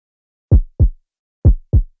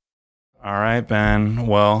All right, Ben.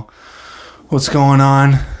 Well, what's going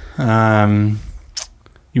on?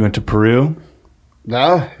 You went to Peru?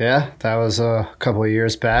 Oh, yeah. That was a couple of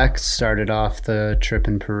years back. Started off the trip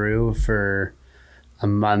in Peru for a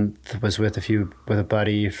month, was with a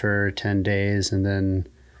buddy for 10 days, and then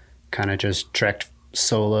kind of just trekked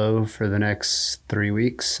solo for the next 3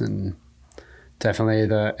 weeks. And definitely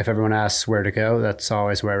if everyone asks where to go, that's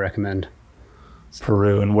always where I recommend.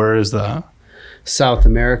 Peru, and where is that? South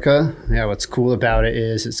America. Yeah, what's cool about it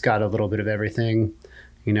is it's got a little bit of everything.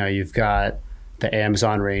 You know, you've got the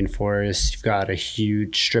Amazon rainforest, you've got a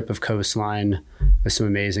huge strip of coastline with some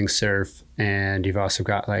amazing surf, and you've also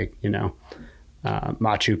got Machu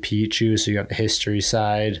Picchu, so you have the history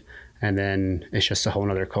side, and then it's just a whole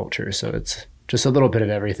nother culture. So it's just a little bit of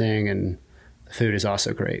everything, and the food is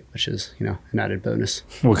also great, which is, an added bonus.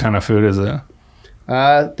 What kind of food is it?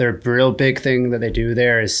 Their real big thing that they do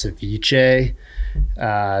there is ceviche. They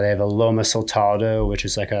have a loma saltado, which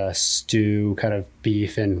is like a stew kind of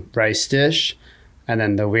beef and rice dish. And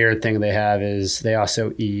then the weird thing they have is they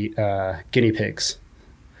also eat guinea pigs.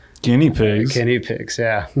 Guinea pigs? Guinea pigs,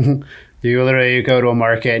 yeah. You go to a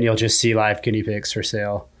market and you'll just see live guinea pigs for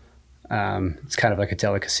sale. It's kind of like a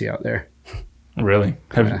delicacy out there. Really?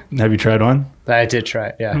 Have you tried one? I did try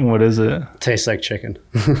it, yeah. What is it? Tastes like chicken.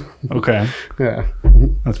 Okay. Yeah.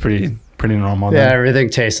 That's pretty normal. Yeah, then. everything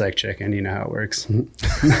tastes like chicken. You know how it works.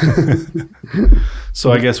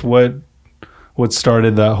 So I guess what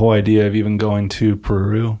started that whole idea of even going to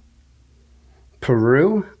Peru?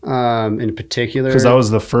 Peru, in particular. Because that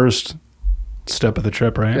was the first step of the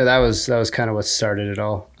trip, right? Yeah, that was kind of what started it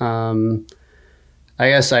all. I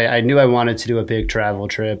guess I knew I wanted to do a big travel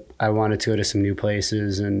trip. I wanted to go to some new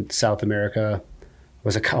places, and South America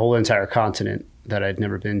was a whole entire continent that I'd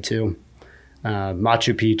never been to.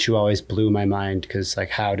 Machu Picchu always blew my mind because,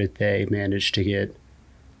 how did they manage to get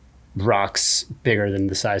rocks bigger than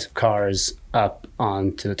the size of cars up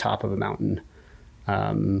onto the top of a mountain?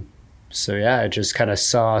 So yeah, I just kind of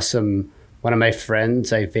saw one of my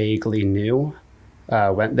friends I vaguely knew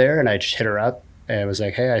went there, and I just hit her up and was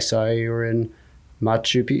like, "Hey, I saw you were in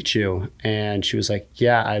Machu Picchu," and she was like,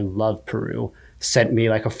 "Yeah, I love Peru." Sent me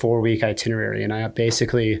like a 4-week itinerary, and I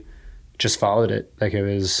basically just followed it.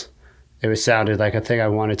 It sounded like a thing I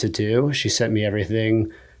wanted to do. She sent me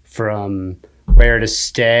everything from where to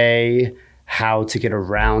stay, how to get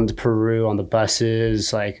around Peru on the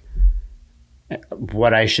buses, like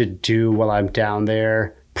what I should do while I'm down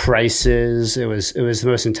there, prices. It was the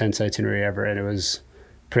most intense itinerary ever, and it was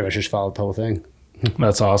pretty much just followed the whole thing.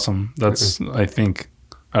 That's awesome. That's, I think,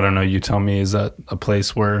 I don't know, you tell me, is that a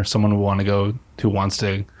place where someone would want to go who wants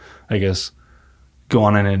to, I guess, go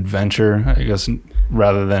on an adventure, I guess,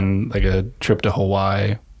 rather than like a trip to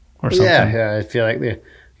Hawaii or something? Yeah, I feel like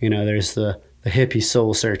there's the hippie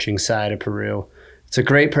soul searching side of Peru. It's a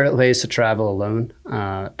great place to travel alone.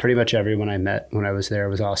 Pretty much everyone I met when I was there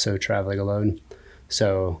was also traveling alone.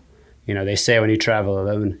 So, they say when you travel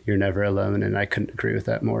alone, you're never alone, and I couldn't agree with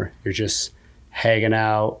that more. You're just hanging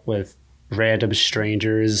out with random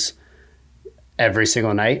strangers every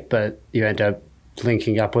single night, but you end up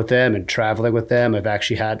linking up with them and traveling with them. I've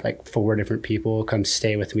actually had 4 different people come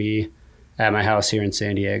stay with me at my house here in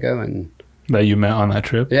San Diego. And that you met on that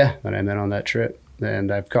trip? Yeah, that I met on that trip.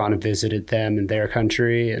 And I've gone and visited them in their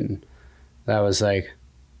country, and that was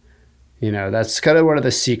that's kind of one of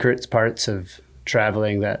the secret parts of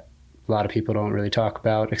traveling that a lot of people don't really talk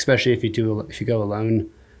about, especially if you go alone.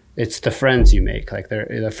 It's the friends you make,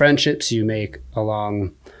 the friendships you make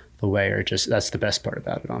along the way are just, that's the best part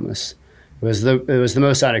about it almost. It was the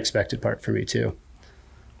most unexpected part for me too.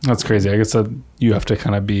 That's crazy. I guess that you have to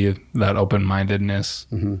kind of be that open-mindedness.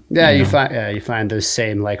 Mm-hmm. Yeah, you find those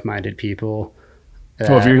same like-minded people.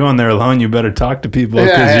 Well, if you're going there alone, you better talk to people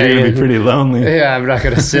because you're going to be pretty lonely. Yeah, I'm not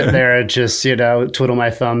going to sit there and just, twiddle my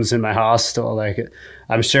thumbs in my hostel.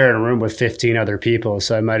 I'm sharing a room with 15 other people,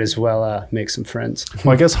 so I might as well make some friends.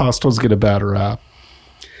 Well, I guess hostels get a bad rap.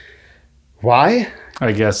 Why?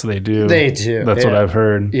 I guess they do. They do. That's what I've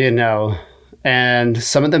heard. And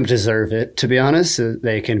some of them deserve it, to be honest.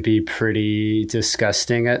 They can be pretty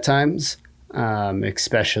disgusting at times,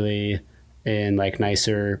 especially in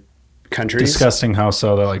nicer countries. Disgusting how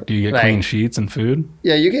so? That do you get clean sheets and food?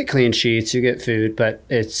 Yeah, you get clean sheets, you get food, but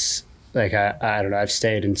it's I don't know. I've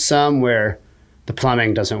stayed in some where the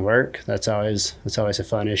plumbing doesn't work. That's always a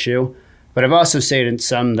fun issue. But I've also stayed in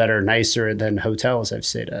some that are nicer than hotels I've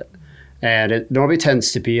stayed at, and it normally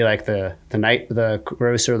tends to be the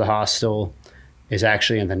gross or the hostel is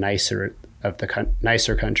actually in the nicer of the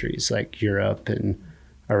nicer countries like Europe and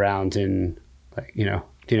around in the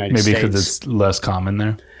United States. Maybe because it's less common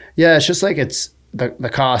there. Yeah, it's just it's the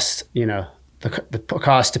cost, the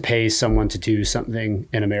cost to pay someone to do something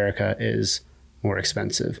in America is more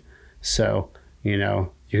expensive. So, you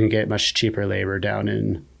can get much cheaper labor down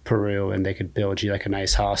in Peru, and they could build you like a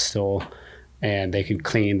nice hostel, and they could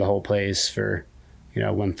clean the whole place for,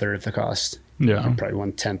 1/3 of the cost. Yeah. Probably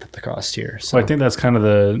 1/10 of the cost here. So Well, I think that's kind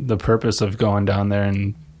of the purpose of going down there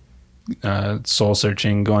and soul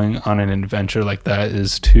searching, going on an adventure like that,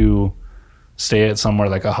 is to stay at somewhere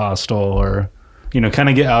like a hostel or, kind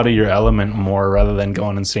of get out of your element more rather than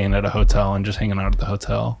going and staying at a hotel and just hanging out at the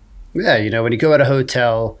hotel. Yeah, when you go at a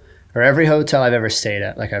hotel, or every hotel I've ever stayed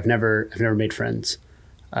at, like I've never made friends.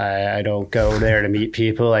 I don't go there to meet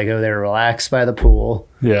people. I go there to relax by the pool.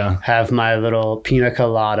 Yeah. Have my little pina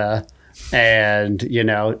colada and,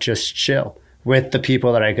 just chill with the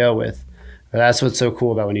people that I go with. But that's what's so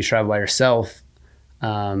cool about when you travel by yourself.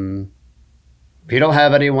 You don't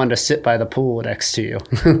have anyone to sit by the pool next to you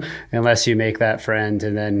unless you make that friend,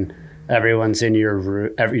 and then everyone's in your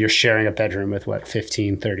room. You're sharing a bedroom with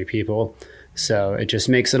 15, 30 people. So it just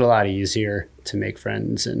makes it a lot easier to make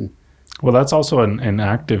friends. And well, that's also an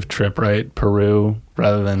active trip, right? Peru,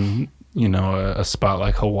 rather than, a spot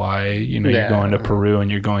like Hawaii. You're going to Peru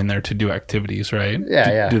and you're going there to do activities, right?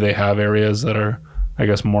 Yeah, Do they have areas that are, I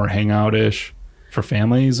guess, more hangout-ish for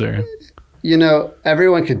families, or?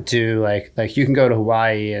 Everyone could do like you can go to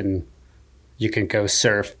Hawaii and you can go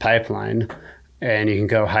surf Pipeline, and you can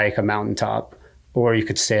go hike a mountaintop, or you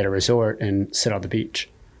could stay at a resort and sit on the beach.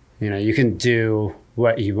 You can do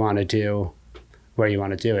what you want to do where you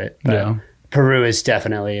want to do it. But yeah. Peru is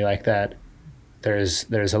definitely like that. There's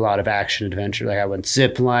a lot of action adventure. Like I went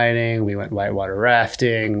zip lining, we went whitewater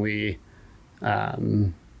rafting, we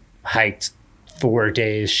hiked 4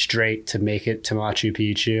 days straight to make it to Machu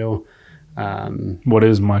Picchu. What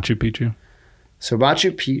is Machu Picchu? So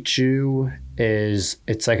Machu Picchu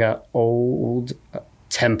it's like an old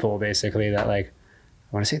temple, basically, that I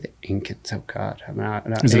want to say the Incans. Oh God, I'm not.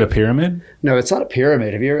 Is it a pyramid? No, it's not a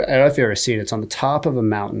pyramid. I don't know if you've ever seen it. It's on the top of a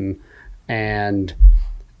mountain, and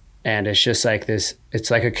it's just like this.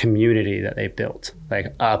 It's like a community that they built,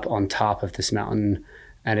 like up on top of this mountain,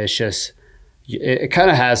 and it's just. It kind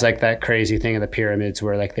of has like that crazy thing in the pyramids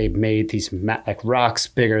where like they made these rocks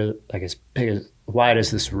bigger, like as wide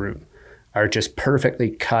as this room, are just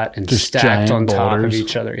perfectly cut and just stacked on top of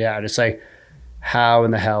each other. Yeah, just like how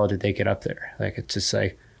in the hell did they get up there? Like it's just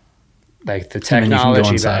like the technology. You can go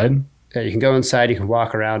inside. Yeah, you can go inside. You can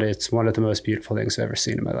walk around it. It's one of the most beautiful things I've ever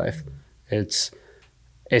seen in my life. It's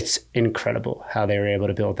incredible how they were able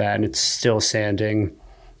to build that, and it's still standing.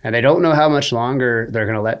 And they don't know how much longer they're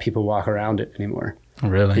going to let people walk around it anymore.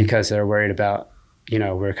 Really? Because they're worried about,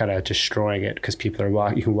 we're kind of destroying it because people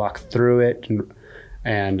are you can walk through it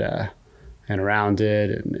and around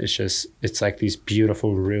it. And it's like these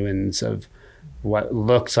beautiful ruins of what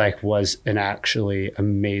looked like was an actually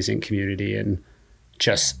amazing community and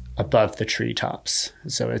just above the treetops.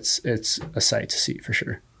 So it's a sight to see for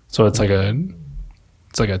sure. So it's like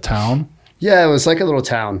a town? Yeah, it was like a little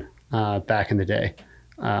town back in the day.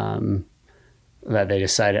 That they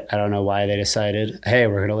decided, I don't know why they decided, hey,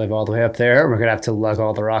 we're going to live all the way up there. We're going to have to lug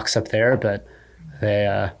all the rocks up there. But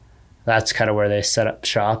that's kind of where they set up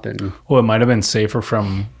shop. And well, it might have been safer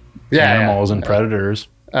from animals and predators.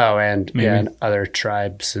 Oh, and other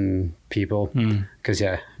tribes and people. Because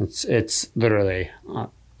it's literally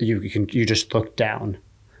you just look down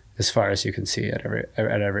as far as you can see at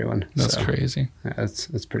everyone. That's crazy. Yeah,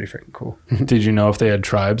 it's pretty freaking cool. Did you know if they had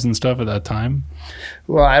tribes and stuff at that time?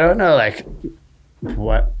 Well, I don't know,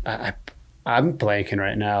 what I'm blanking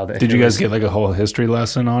right now. Did you guys get a whole history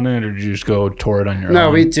lesson on it, or did you just go tour it on your own?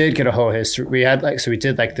 No, we did get a whole history. We had we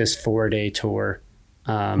did this 4-day tour.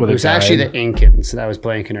 It was actually the Incans that I was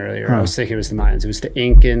blanking earlier. Huh. I was thinking it was the Mayans. It was the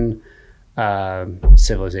Incan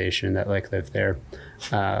civilization that lived there.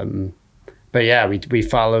 But yeah, we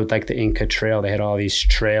followed the Inca trail. They had all these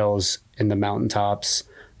trails in the mountaintops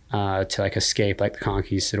to escape the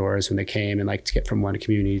conquistadors when they came and to get from one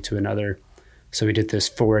community to another. So we did this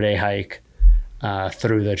 4-day hike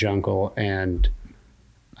through the jungle, and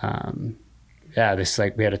we had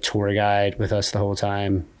a tour guide with us the whole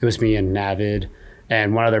time. It was me and Navid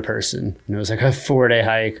and one other person, and it was a 4-day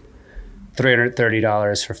hike,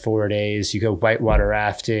 $330 for 4 days. You go whitewater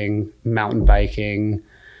rafting, mountain biking,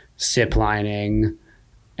 zip lining,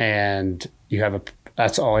 and you have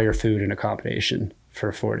that's all your food and accommodation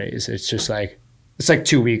for 4 days. It's just it's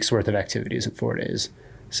 2 weeks worth of activities in 4 days.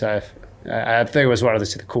 So I think it was one of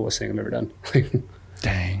the coolest things I've ever done.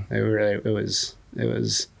 Dang. It was.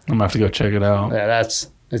 I'm gonna have to go check it out. Yeah, it's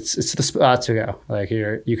the spot to go.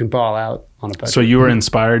 You can ball out on a budget. So you were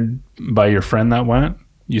inspired by your friend that went?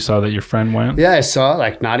 you saw that your friend went? Yeah, I saw,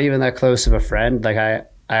 like, not even that close of a friend. Like,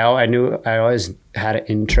 I knew, I always had an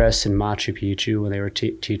interest in Machu Picchu when they were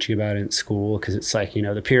teaching about it in school, because it's like, you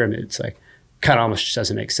know, the pyramids, like, kind of almost just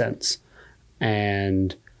doesn't make sense.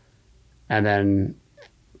 And then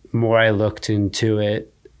more I looked into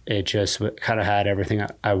it, it just kind of had everything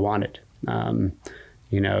I wanted.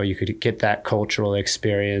 You know, you could get that cultural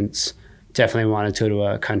experience. Definitely wanted to go to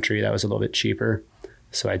a country that was a little bit cheaper,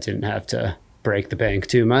 so I didn't have to break the bank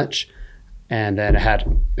too much. And then it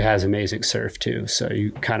has amazing surf too, so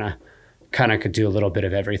you kind of could do a little bit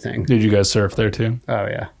of everything. Did you guys surf there too? Oh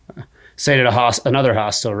yeah, stayed at another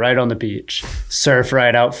hostel right on the beach. Surf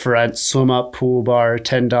right out front, swim up, pool bar,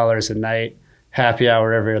 $10 a night, happy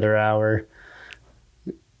hour every other hour.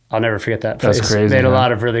 I'll never forget that place. That's crazy. Made a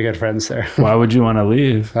lot of really good friends there. Why would you want to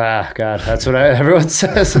leave? Ah, God, that's what everyone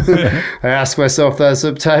says. I ask myself that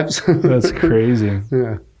sometimes. That's crazy.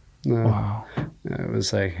 Yeah. No. Wow. It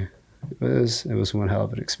was like, it was one hell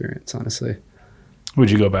of an experience, honestly.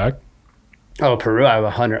 Would you go back? Oh, Peru, I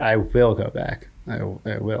will go back. I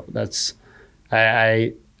will. That's,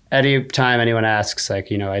 any time anyone asks,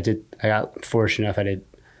 like, you know, I got fortunate enough, I did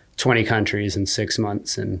 20 countries in 6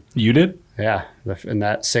 months. And you did? Yeah. In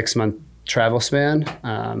that 6-month travel span.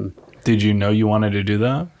 Did you know you wanted to do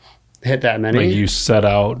that? Hit that many? Like, you set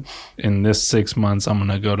out in this 6 months, I'm going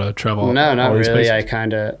to go to travel. No, not really. I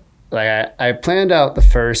kind of, like, I planned out the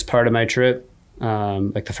first part of my trip,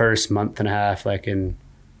 like the first month and a half, like in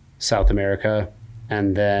South America.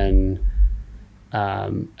 And then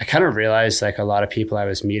I kind of realized, like, a lot of people I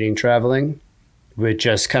was meeting traveling would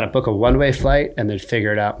just kind of book a one-way flight and then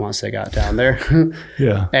figure it out once they got down there.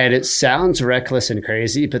 Yeah. And it sounds reckless and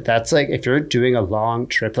crazy, but that's like, if you're doing a long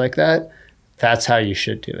trip like that, that's how you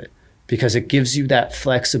should do it, because it gives you that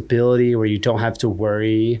flexibility where you don't have to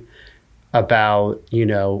worry about, you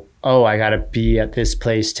know, oh, I got to be at this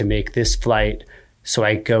place to make this flight, so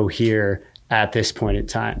I go here at this point in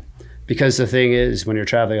time. Because the thing is, when you're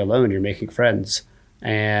traveling alone, you're making friends,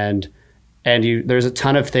 and there's a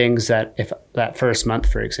ton of things that, if that first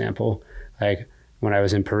month, for example, like when I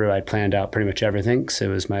was in Peru, I planned out pretty much everything. So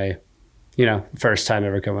it was my, you know, first time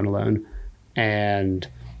ever going alone. And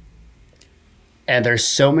there's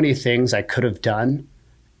so many things I could have done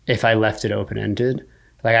if I left it open-ended.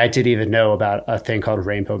 Like, I didn't even know about a thing called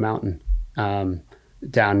Rainbow Mountain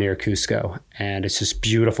down near Cusco. And it's this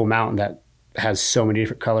beautiful mountain that has so many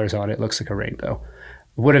different colors on it. It looks like a rainbow.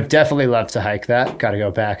 Would have definitely loved to hike that. Got to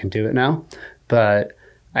go back and do it now. But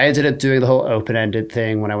I ended up doing the whole open-ended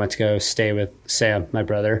thing when I went to go stay with Sam, my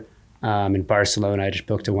brother, in Barcelona. I just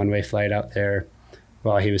booked a one-way flight out there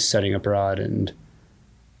while he was studying abroad and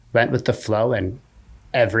went with the flow, and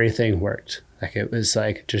everything worked. Like, it was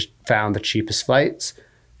like, just found the cheapest flights.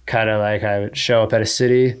 Kind of like, I would show up at a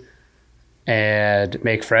city and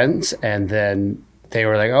make friends, and then they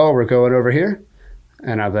were like, oh, we're going over here.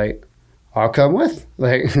 And I'm like, I'll come with.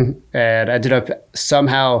 Like, and I ended up,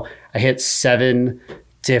 somehow I hit 7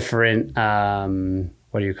 different,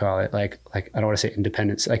 what do you call it? Like I don't want to say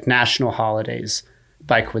independence, like national holidays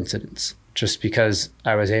by coincidence, just because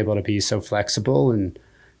I was able to be so flexible and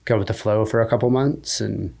go with the flow for a couple months,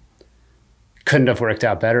 and couldn't have worked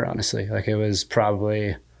out better, honestly. Like, it was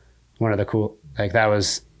probably one of the cool, like, that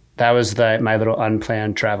was my little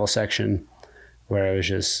unplanned travel section where it was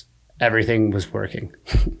just, everything was working.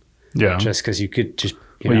 Yeah. Just because you could just,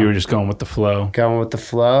 you were just going with the flow. Going with the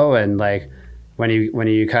flow. And like, when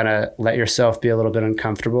you kind of let yourself be a little bit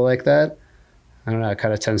uncomfortable like that, I don't know, it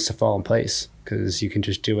kind of tends to fall in place, because you can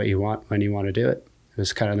just do what you want when you want to do it. It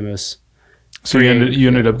was kind of the most. So you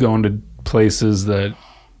ended up going to places that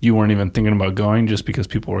you weren't even thinking about going, just because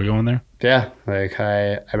people were going there? Yeah. Like,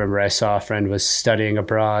 I remember I saw a friend was studying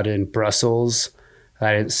abroad in Brussels. I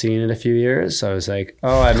hadn't seen in a few years. So I was like,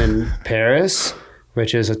 oh, I'm in Paris,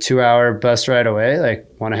 which is a 2-hour bus ride away. Like,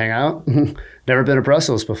 want to hang out? Never been to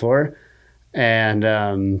Brussels before. And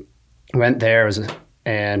went there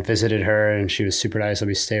and visited her, and she was super nice. Let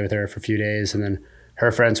me stay with her for a few days. And then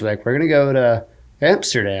her friends were like, we're going to go to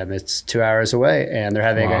Amsterdam. It's 2 hours away. And they're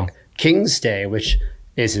having a King's Day, which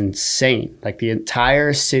is insane. Like, the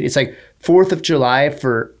entire city, it's like 4th of July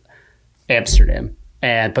for Amsterdam.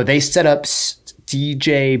 But they set up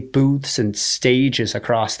DJ booths and stages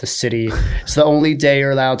across the city. It's the only day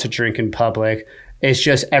you're allowed to drink in public. It's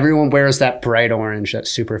just, everyone wears that bright orange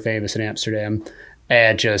that's super famous in Amsterdam,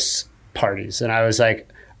 and just parties. And I was like,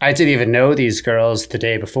 I didn't even know these girls the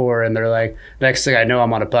day before, and they're like, next thing I know,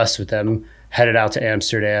 I'm on a bus with them, headed out to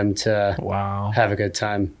Amsterdam to have a good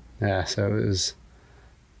time. Yeah, so it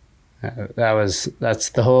was, that's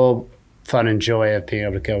the whole fun and joy of being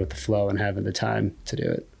able to go with the flow and having the time to do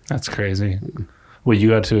it. That's crazy. Well, you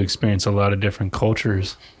got to experience a lot of different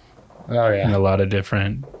cultures Oh yeah. and a lot of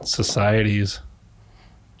different societies.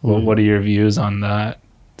 Well, what are your views on that?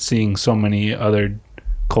 Seeing so many other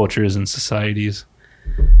cultures and societies.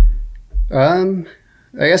 I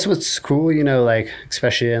guess what's cool, you know, like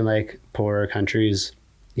especially in like poorer countries,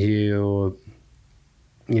 you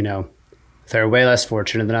know, they're way less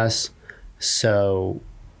fortunate than us. So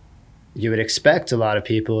you would expect a lot of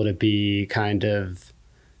people to be kind of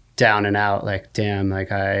down and out, like, damn, like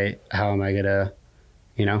how am I gonna,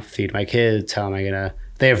 you know, feed my kids? How am I gonna,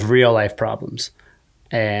 they have real life problems.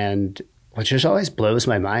 And what just always blows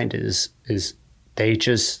my mind is they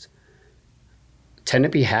just tend to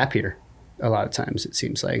be happier a lot of times, it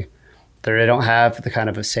seems like. They don't have the kind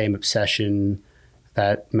of the same obsession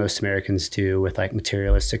that most Americans do with like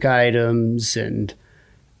materialistic items and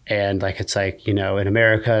like, it's like, you know, in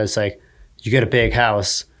America, it's like you get a big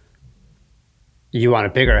house, you want a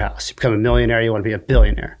bigger house. You become a millionaire, you want to be a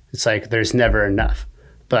billionaire. It's like there's never enough.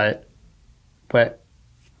 But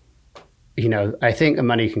you know, I think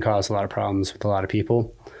money can cause a lot of problems with a lot of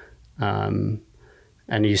people. And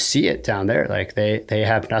you see it down there. Like they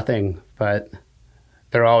have nothing, but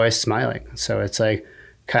they're always smiling. So it's like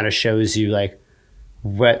kind of shows you like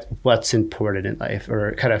what's important in life,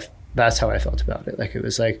 or kind of, that's how I felt about it. Like it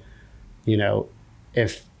was like, you know,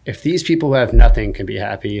 if these people who have nothing can be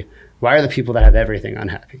happy, why are the people that have everything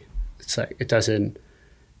unhappy? It's like, it doesn't,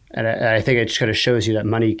 and I think it just kind of shows you that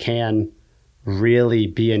money can really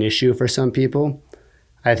be an issue for some people.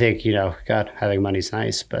 I think, you know, God, having money's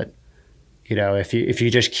nice, but you know, if you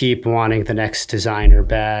just keep wanting the next designer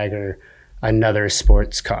bag or another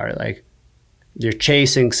sports car, like you're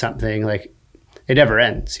chasing something, like it never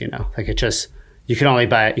ends, you know, like it just, you can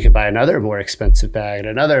buy another more expensive bag and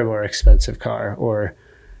another more expensive car,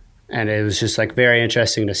 and it was just like very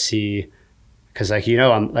interesting to see, because like, you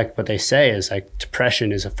know, I'm like, what they say is like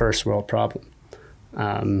depression is a first world problem.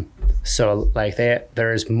 So like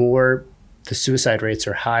there is more, the suicide rates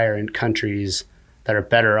are higher in countries that are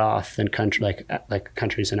better off than like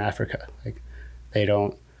countries in Africa. Like they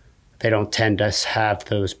don't tend to have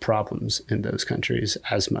those problems in those countries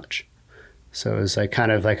as much. So it's like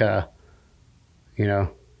kind of like a, you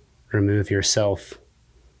know, remove yourself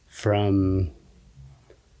from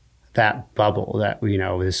that bubble that, you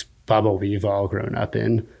know, this bubble we've all grown up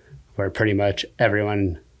in, where pretty much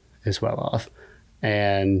everyone is well off,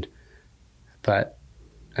 and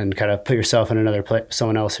kind of put yourself in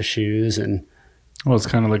someone else's shoes. And well, it's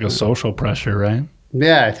kind of like a social pressure, right?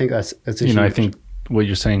 Yeah, I think that's a huge... I think what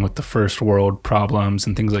you're saying with the first world problems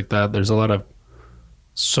and things like that, there's a lot of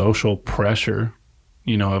social pressure,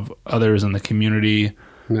 you know, of others in the community,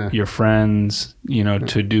 your friends, you know,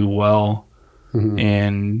 to do well. Mm-hmm.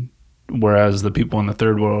 And whereas the people in the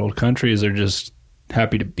third world countries are just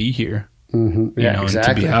happy to be here, mm-hmm. Yeah, you know,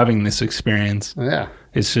 exactly. And to be having this experience. Yeah.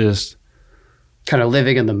 It's just kind of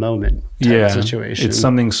living in the moment type situation. It's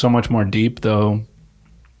something so much more deep though,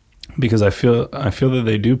 because I feel that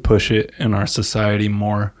they do push it in our society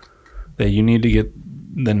more, that you need to get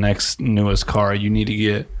the next newest car, you need to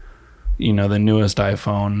get, you know, the newest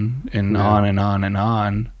iPhone, and on and on and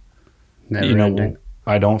on. Never you know, ending.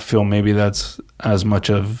 I don't feel maybe that's as much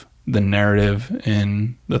of the narrative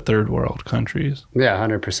in the third world countries. Yeah,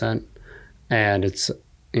 100%. And it's,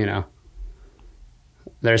 you know,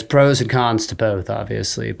 there's pros and cons to both,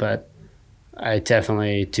 obviously, but I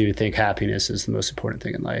definitely do think happiness is the most important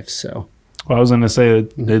thing in life. So, well, I was going to say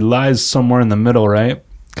it lies somewhere in the middle, right?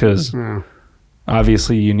 Because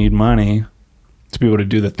obviously you need money to be able to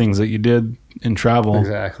do the things that you did in travel.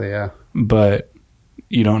 Exactly, yeah. But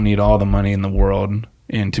you don't need all the money in the world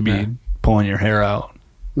and to be pulling your hair out,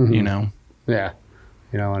 mm-hmm. you know? Yeah.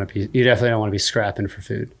 You definitely don't want to be scrapping for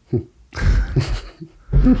food.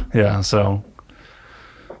 Yeah, so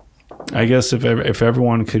I guess if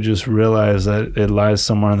everyone could just realize that it lies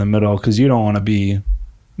somewhere in the middle, because you don't want to be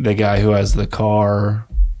the guy who has the car,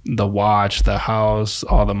 the watch, the house,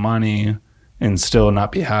 all the money, and still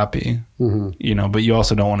not be happy, mm-hmm. you know, but you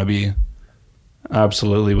also don't want to be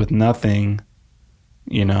absolutely with nothing,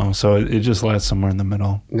 you know, so it just lies somewhere in the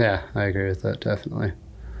middle. Yeah, I agree with that, definitely.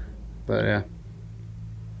 But yeah.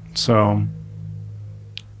 So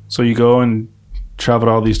you go and travel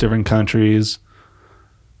to all these different countries.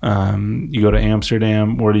 You go to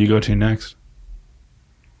Amsterdam. Where do you go to next?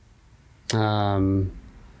 From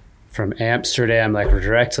Amsterdam, like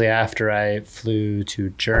directly after I flew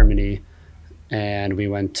to Germany, and we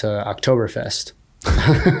went to Oktoberfest.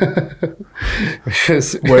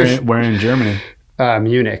 Where in Germany?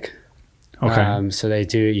 Munich. Okay. So they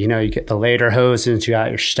do, you know, you get the lederhosens, you got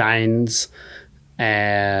your Steins,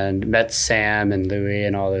 and met Sam and Louie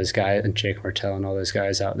and all those guys, and Jake Martell and all those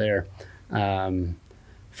guys out there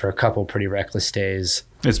for a couple pretty reckless days.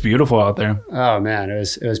 It's beautiful out there. Oh man, it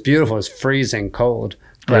was beautiful. It was freezing cold.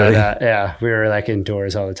 But really? Yeah, we were like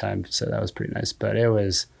indoors all the time, so that was pretty nice. But it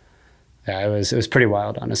was pretty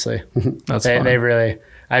wild, honestly. That's they really,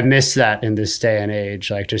 I miss that in this day and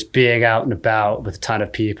age, like just being out and about with a ton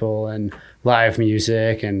of people and live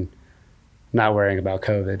music and not worrying about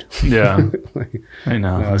COVID. Yeah, Like, I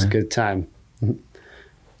know. that was a good time.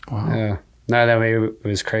 Wow. Yeah. No, then it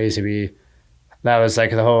was crazy. That was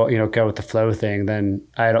like the whole, go with the flow thing. Then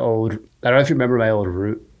I had I don't know if you remember my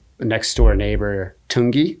old next door neighbor,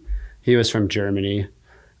 Tungi. He was from Germany.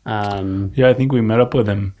 Yeah, I think we met up with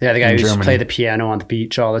him. Yeah, the guy in who used to Germany. play the piano on the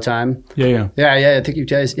beach all the time. Yeah. Yeah. I think you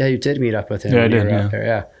guys, you did meet up with him. Yeah, I when you did, were out there,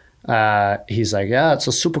 yeah. He's like, yeah, it's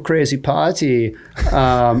a super crazy party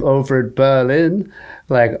over at Berlin,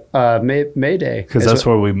 like May Day. Because that's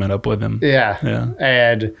where we met up with him. Yeah.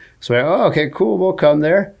 And so okay, cool, we'll come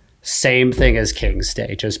there. Same thing as King's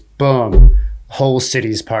Day, just boom, whole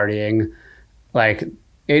city's partying. Like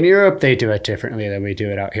in Europe, they do it differently than we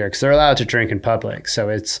do it out here because they're allowed to drink in public. So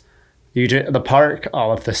it's the park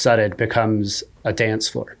all of a sudden becomes a dance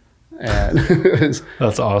floor. And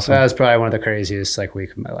that's awesome. That was probably one of the craziest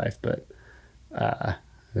week of my life, but it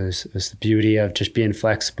was the beauty of just being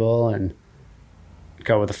flexible and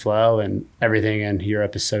go with the flow. And everything in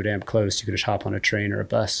Europe is so damn close; you could just hop on a train or a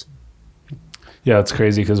bus. Yeah, it's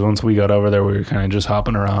crazy because once we got over there, we were kind of just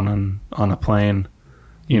hopping around on a plane,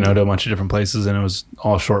 to a bunch of different places, and it was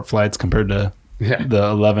all short flights compared to the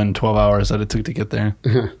 11, 12 hours that it took to get there.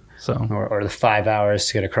 So or the 5 hours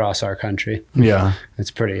to get across our country. Yeah. It's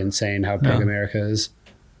pretty insane how big America is.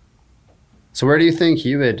 So where do you think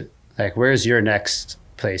you would, where's your next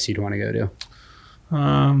place you'd want to go to?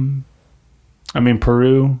 I mean,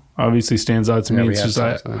 Peru obviously stands out to me. It's just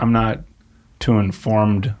I'm not too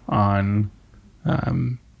informed on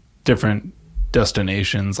different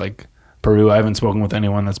destinations like Peru. I haven't spoken with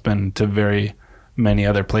anyone that's been to very many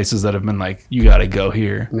other places that have been like, you got to go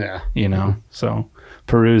here. Yeah. So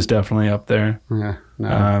Peru's definitely up there. Yeah. No,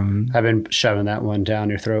 I've been shoving that one down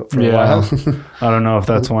your throat for a while. I don't know if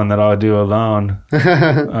that's one that I'll do alone.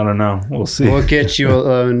 I don't know. We'll see. We'll get you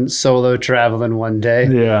alone solo traveling one day.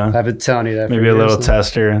 Yeah. I've been telling you that Maybe a little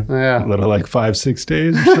tester. Yeah. A little 5-6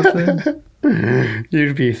 days or something.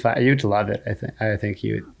 You'd be fine. You'd love it, I think. I think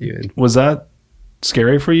you would. Was that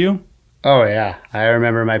scary for you? Oh, yeah. I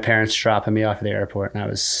remember my parents dropping me off at the airport, and I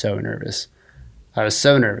was so nervous.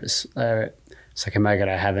 It's like, am I going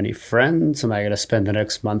to have any friends? Am I going to spend the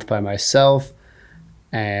next month by myself?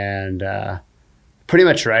 And pretty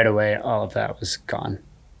much right away, all of that was gone.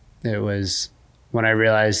 It was when I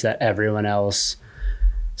realized that everyone else...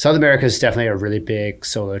 South America is definitely a really big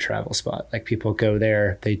solo travel spot. People go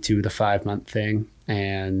there, they do the 5-month thing,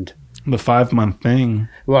 and... The 5-month thing?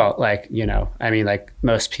 Well,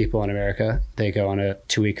 most people in America, they go on a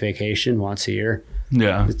 2-week vacation once a year.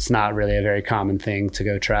 Yeah. It's not really a very common thing to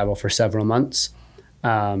go travel for several months.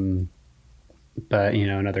 But,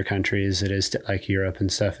 in other countries, it is like Europe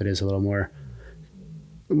and stuff, it is a little more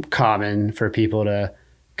common for people to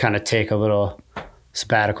kind of take a little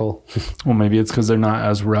sabbatical. Well, maybe it's because they're not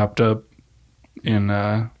as wrapped up in,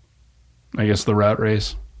 I guess, the rat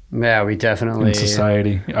race. Yeah, we definitely... In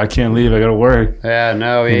society. I can't leave, I got to work. Yeah,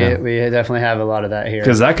 no, we definitely have a lot of that here.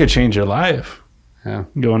 Because that could change your life. Yeah.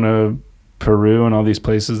 Going to Peru and all these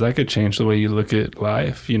places, that could change the way you look at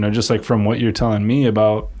life. Just from what you're telling me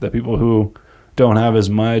about the people who don't have as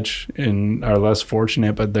much and are less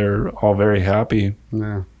fortunate, but they're all very happy.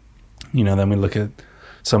 Yeah. Then we look at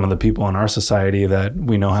some of the people in our society that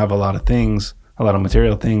we know have a lot of things, a lot of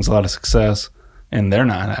material things, a lot of success, and they're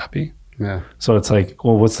not happy. Yeah. So it's like,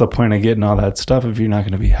 well, what's the point of getting all that stuff if you're not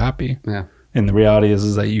going to be happy? Yeah. And the reality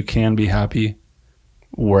is that you can be happy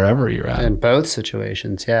wherever you're at. In both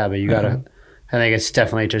situations, yeah. But you got to, I think it's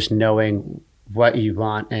definitely just knowing what you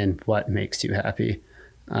want and what makes you happy.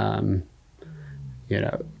 Because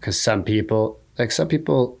some people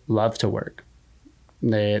love to work.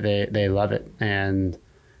 They love it. And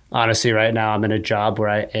honestly, right now I'm in a job where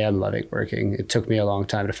I am loving working. It took me a long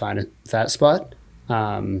time to find that spot.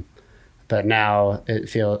 But now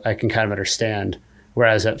I can kind of understand.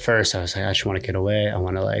 Whereas at first I was like, I just want to get away. I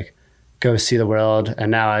want to go see the world.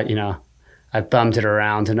 And now I've bummed it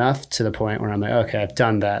around enough to the point where I'm like, okay, I've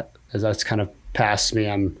done that. As that's kind of past me,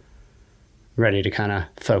 I'm ready to kind of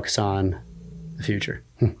focus on the future.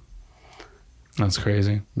 That's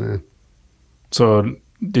crazy. Yeah. So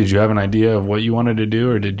did you have an idea of what you wanted to do,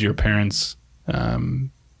 or did your parents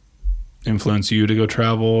influence you to go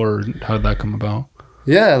travel, or how did that come about?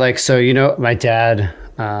 Yeah, like, so, my dad,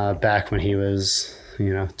 back when he was,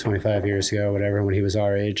 25 years ago, whatever, when he was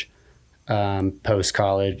our age, post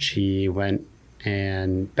college, he went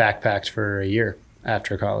and backpacked for a year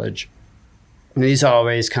after college. And he's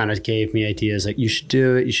always kind of gave me ideas like, you should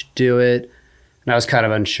do it, you should do it. And I was kind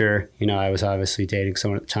of unsure. I was obviously dating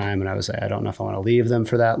someone at the time, and I was like, I don't know if I want to leave them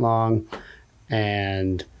for that long.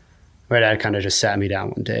 And my dad kind of just sat me down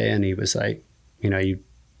one day, and he was like, you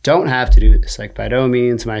don't have to do this. Like, by no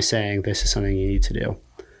means am I saying this is something you need to do.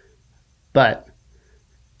 But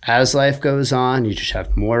as life goes on, you just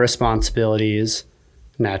have more responsibilities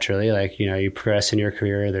naturally. Like, you progress in your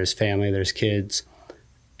career, there's family, there's kids,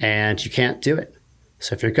 and you can't do it.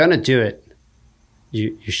 So if you're going to do it,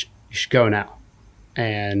 you should go now.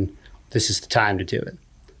 And this is the time to do it.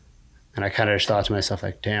 And I kind of just thought to myself,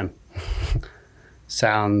 like, damn,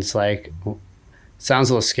 sounds a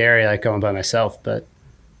little scary, like going by myself, but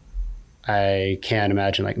I can't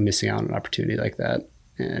imagine like missing out on an opportunity like that.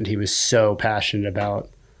 And he was so passionate about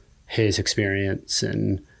his experience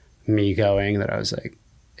and me going that I was like,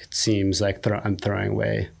 it seems like I'm throwing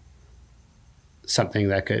away something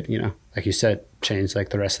that could, like you said, change like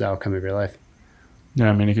the rest of the outcome of your life. Yeah,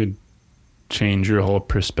 I mean, it could change your whole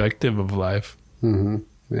perspective of life. Mm-hmm.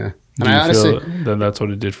 Yeah. Do you honestly feel that that's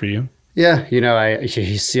what it did for you? Yeah.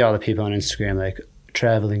 You see all the people on Instagram, like,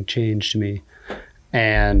 traveling changed me.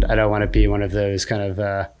 And I don't want to be one of those kind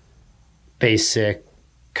of basic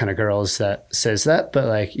kind of girls that says that, but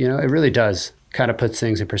like, it really does kind of puts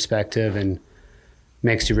things in perspective and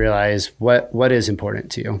makes you realize what is important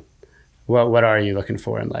to you. What are you looking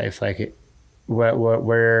for in life? Like,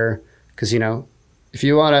 where, because, if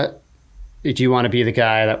you want to be the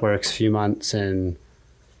guy that works a few months and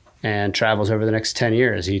travels over the next 10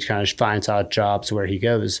 years, he kind of finds odd jobs where he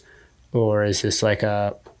goes, or is this like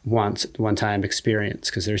a one-time experience?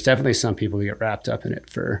 Because there's definitely some people who get wrapped up in it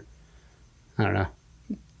for, I don't know,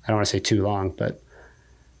 I don't want to say too long, but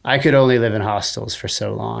I could only live in hostels for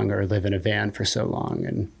so long or live in a van for so long.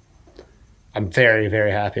 And I'm very,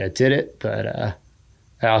 very happy I did it. But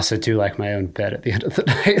I also do like my own bed at the end of the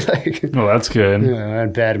night. Like, well, that's good. My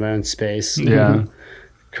own bed, my own space. Yeah.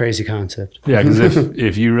 Crazy concept. Yeah, because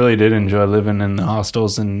if you really did enjoy living in the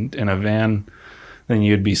hostels and in a van, then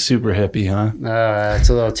you'd be super hippie, huh? It's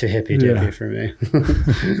a little too hippy-dippy for me.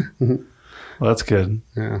 Well, that's good.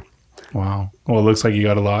 Yeah. Wow. Well, it looks like you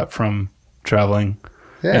got a lot from traveling.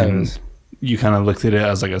 Yeah. And you kind of looked at it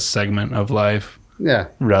as like a segment of life. Yeah.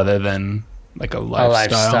 Rather than like a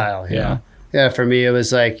lifestyle. Yeah. Yeah. For me, it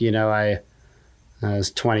was like, I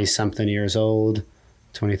was 20-something years old,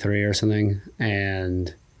 23 or something.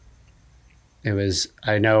 And it was,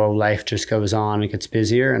 I know life just goes on, it gets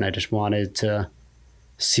busier, and I just wanted to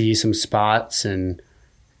see some spots and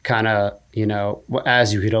kind of,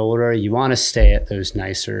 as you get older, you want to stay at those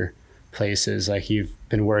nicer places. Like, you've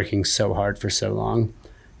been working so hard for so long,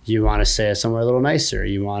 you want to stay at somewhere a little nicer.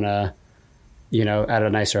 You want to, at a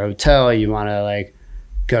nicer hotel, you want to like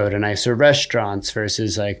go to nicer restaurants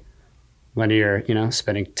versus like when you're,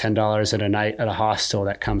 spending $10 at a night at a hostel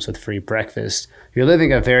that comes with free breakfast. You're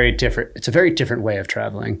living it's a very different way of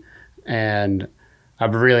traveling. And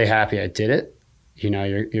I'm really happy I did it.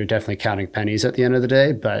 You're definitely counting pennies at the end of the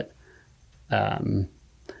day, but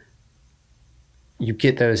you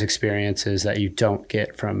get those experiences that you don't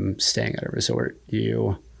get from staying at a resort.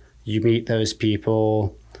 You meet those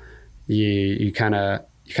people. You kind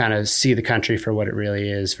of see the country for what it really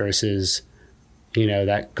is versus,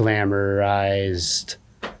 that glamorized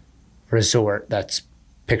resort that's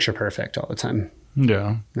picture perfect all the time.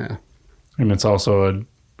 Yeah. Yeah. And it's also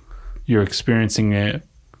you're experiencing it,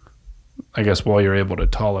 I guess, while you're able to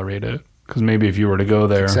tolerate it. Because maybe if you were to go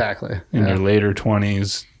there in your later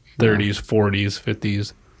 20s, 30s, 40s,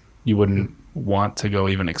 50s, you wouldn't want to go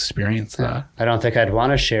even experience that. I don't think I'd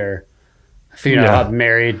want to share. If I'm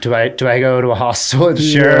married, do I go to a hostel and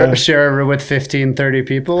share a room with 15, 30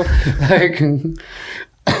 people? Like,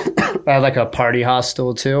 I have like a party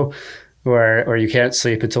hostel too, where you can't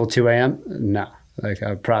sleep until 2 a.m. No, like,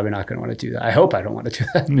 I'm probably not going to want to do that. I hope I don't want to do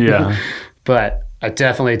that. Yeah. But I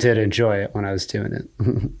definitely did enjoy it when I was doing it.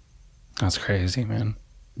 That's crazy, man.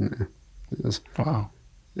 Yeah, it was. Wow.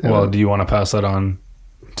 Well, do you want to pass that on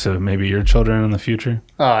to maybe your children in the future?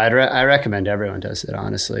 Oh, I recommend everyone does it,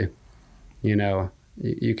 honestly.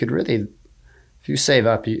 You could really, if you save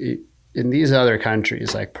up, in these other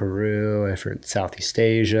countries like Peru, if you're in Southeast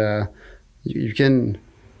Asia, you can,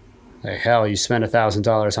 like, hell, you spend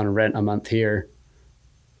 $1,000 on rent a month here.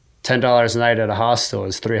 $10 a night at a hostel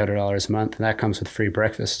is $300 a month, and that comes with free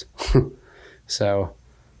breakfast. So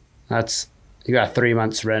you got 3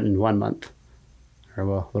 months rent in 1 month, or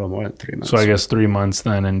well, a little more than 3 months. So I guess 3 months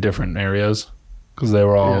then in different areas because they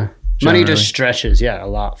were all money just stretches, a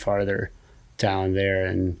lot farther down there,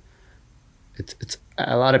 and it's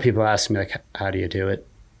a lot of people ask me like, how do you do it?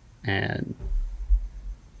 And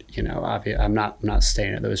I'm not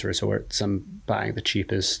staying at those resorts. I'm buying the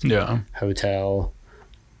cheapest hotel,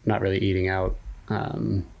 not really eating out.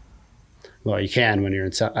 Well, you can when you're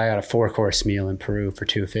in. I got a 4-course meal in Peru for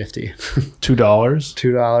 $2.50. $2.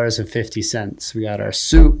 $2.50. We got our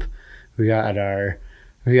soup. We got our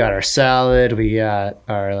salad. We got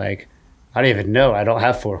our I don't even know. I don't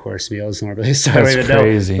have 4-course meals normally, so I don't even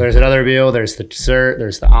crazy. know. There's another meal. There's the dessert.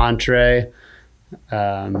 There's the entree.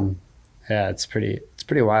 It's pretty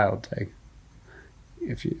wild. Like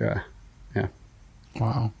if you,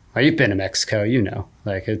 Wow. Well, you've been to Mexico,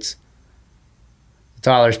 it's. The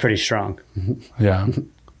dollar's pretty strong. Yeah,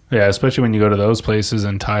 especially when you go to those places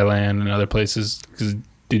in Thailand and other places. 'Cause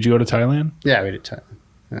did you go to Thailand? Yeah, we did Thailand.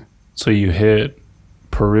 Yeah. So you hit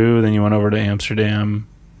Peru, then you went over to Amsterdam,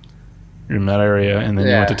 in that area, and then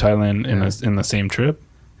you went to Thailand in the same trip?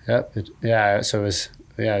 Yep. So it was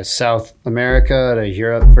South America to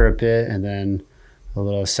Europe for a bit, and then a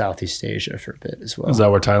little Southeast Asia for a bit as well. Is that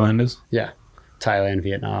where Thailand is? Yeah. Thailand,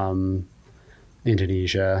 Vietnam,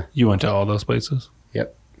 Indonesia. You went to all those places?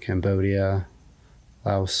 Yep. Cambodia,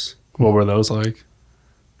 Laos. What were those like?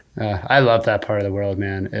 I love that part of the world,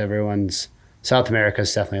 man. South America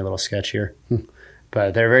is definitely a little sketchier,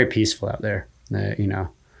 but they're very peaceful out there.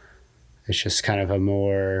 It's just kind of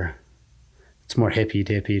it's more hippy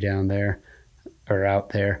dippy down there or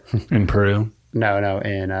out there. In Peru? No,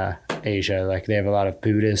 in Asia. Like they have a lot of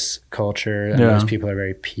Buddhist culture, and those people are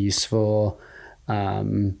very peaceful.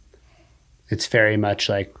 It's very much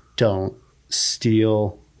like don't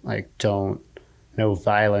steal, like no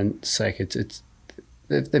violence. Like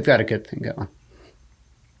they've got a good thing going.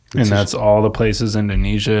 And that's all the places,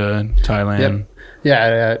 Indonesia, Thailand. Yep.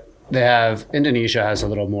 Yeah, they have. Indonesia has a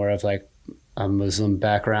little more of like a Muslim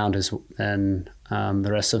background than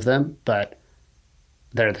the rest of them, but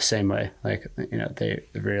they're the same way. Like they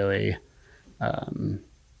really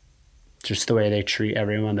just the way they treat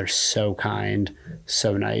everyone. They're so kind,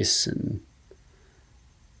 so nice, and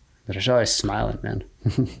they're just always smiling, man.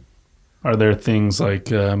 Are there things like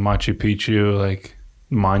Machu Picchu, like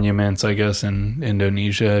monuments, I guess, in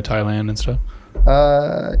Indonesia, Thailand, and stuff?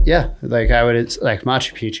 Yeah, like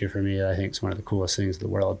Machu Picchu for me, I think is one of the coolest things in the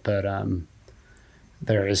world. But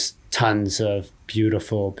there is tons of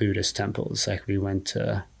beautiful Buddhist temples. Like we went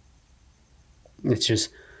to, it's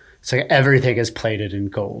like everything is plated in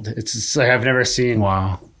gold. It's just like I've never seen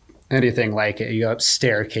anything like it. You go up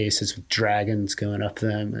staircases with dragons going up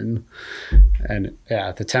them, and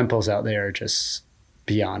the temples out there are just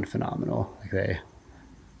beyond phenomenal. Like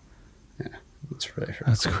it's really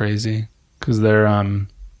that's cool. Crazy because they're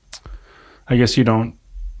I guess you don't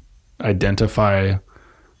identify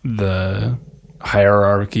the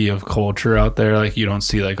hierarchy of culture out there. Like you don't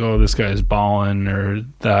see like, oh, this guy's balling or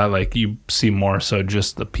that. Like you see more so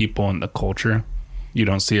just the people and the culture. You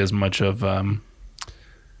don't see as much of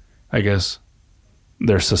I guess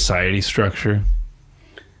their society structure.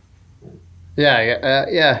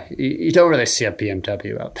 Yeah. You don't really see a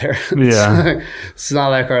BMW out there. Yeah. It's not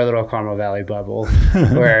like our little Carmel Valley bubble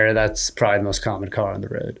where that's probably the most common car on the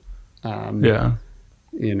road. Well,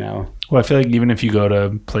 I feel like even if you go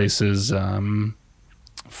to places,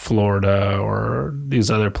 Florida or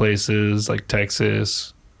these other places like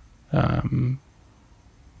Texas,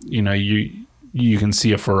 you can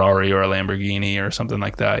see a Ferrari or a Lamborghini or something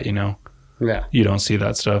like that, Yeah. You don't see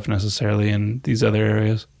that stuff necessarily in these other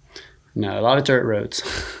areas. No, a lot of dirt roads.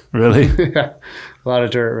 Really? Yeah, a lot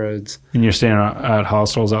of dirt roads. And you're staying at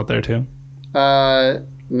hostels out there too? No,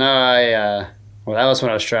 well, that was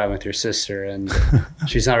when I was traveling with your sister, and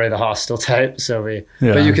she's not really the hostel type, but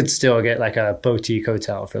you could still get like a boutique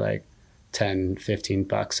hotel for like $10,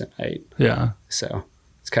 $15 a night. Yeah. So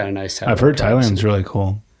it's kind of nice to have. I've heard Thailand's really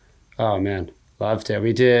cool. Oh man, loved it.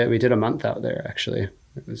 We did a month out there actually.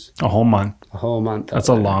 It was a whole month. That's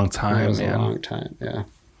a long time. It was a long time. Yeah.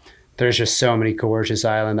 There's just so many gorgeous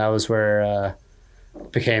islands. That was where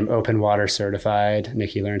became open water certified.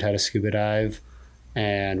 Nikki learned how to scuba dive,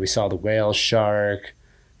 and we saw the whale shark.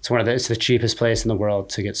 It's the cheapest place in the world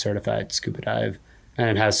to get certified scuba dive, and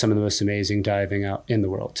it has some of the most amazing diving out in the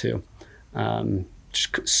world too.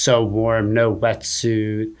 Just so warm, no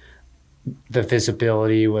wetsuit. The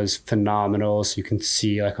visibility was phenomenal, so you can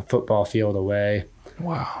see like a football field away.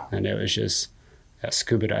 Wow! And it was just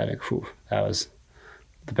scuba diving. Whew, that was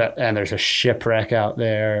the best. And there's a shipwreck out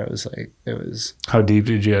there. It was. How deep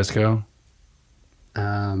did you guys go?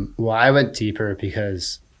 Well, I went deeper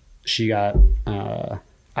because she got,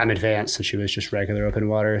 I'm advanced and she was just regular open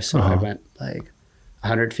water. So I went like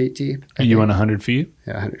 100 feet deep. You went 100 feet?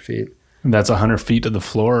 Yeah, 100 feet. And that's 100 feet to the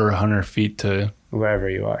floor or 100 feet to... Wherever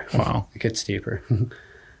you are. Wow. It gets deeper.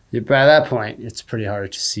 By that point, it's pretty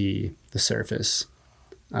hard to see the surface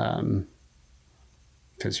because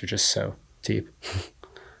you're just so deep.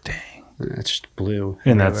 Dang. It's just blue.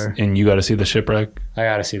 And everywhere. and you got to see the shipwreck? I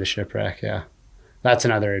got to see the shipwreck, yeah. That's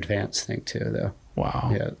another advanced thing too, though.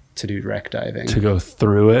 Wow. Yeah, to do wreck diving. To go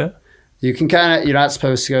through it? You can kind of, you're not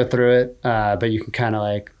supposed to go through it, but you can kind of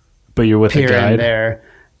like But you're with a peer guide? in there.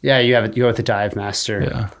 Yeah, you go with the dive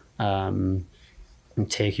master. Yeah. And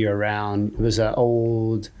take you around. It was an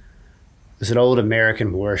old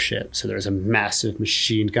American warship. So there was a massive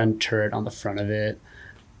machine gun turret on the front of it.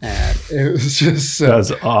 And it was just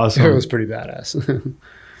That's awesome. It was pretty badass.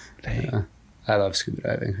 Dang. Yeah. I love scuba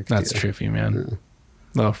diving. That's trippy, man. Yeah.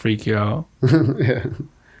 That'll freak you out. Yeah.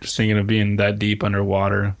 Just thinking of being that deep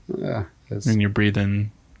underwater Yeah. and you're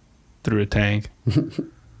breathing through a tank.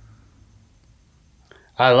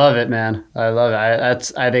 I love it, man. I love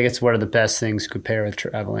it. I think it's one of the best things to compare with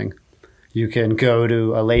traveling. You can go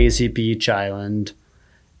to a lazy beach island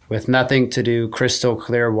with nothing to do, crystal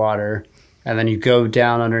clear water, and then you go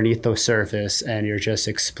down underneath the surface and you're just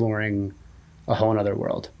exploring a whole other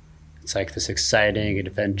world. It's like this exciting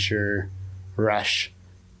adventure rush.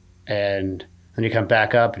 And then you come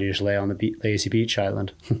back up and you just lay on the lazy beach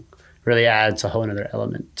island. Really adds a whole other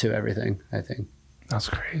element to everything, I think. That's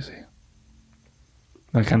crazy.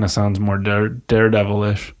 That kind of sounds more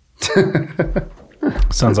daredevil-ish.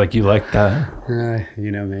 Sounds like you like that.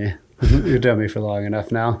 You know me. You've known me for long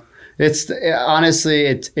enough now. Honestly,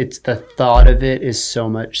 it's the thought of it is so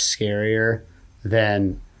much scarier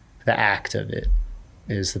than the act of it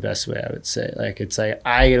is the best way I would say. Like, it's like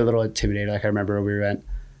I get a little intimidated. Like I remember when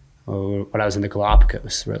I was in the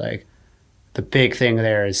Galapagos, where like the big thing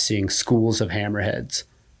there is seeing schools of hammerheads.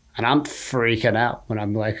 And I'm freaking out when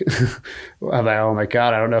I'm like, oh my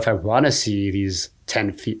God, I don't know if I want to see these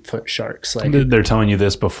 10-foot sharks. Like, they're telling you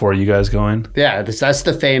this before you guys go in? Yeah, that's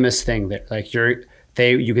the famous thing there. Like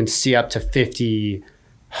you can see up to 50,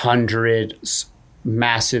 100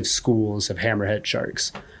 massive schools of hammerhead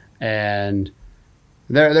sharks, and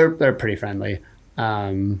they're pretty friendly.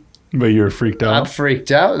 But you're freaked out. I'm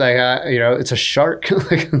freaked out. Like it's a shark.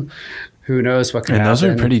 Like, who knows what can happen. And those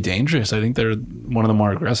are pretty dangerous. I think they're one of the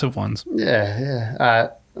more aggressive ones.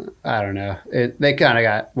 Yeah. I don't know. They kind of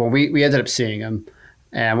got. Well, we ended up seeing them,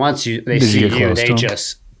 and once they see you, they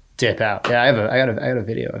just dip out. Yeah, I got a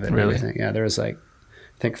video of it. Really? And everything. Yeah, there was like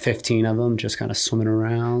I think 15 of them just kind of swimming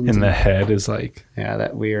around. And the head is like. Yeah,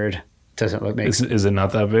 that weird. Doesn't look. Is it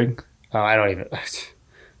not that big? Oh, I don't even.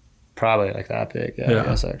 Probably like that big. Yeah. I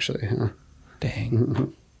guess actually. Huh?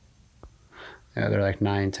 Dang. Yeah, they're like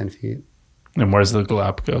 9-10 feet. And where's the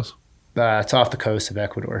Galapagos? It's off the coast of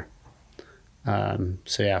Ecuador.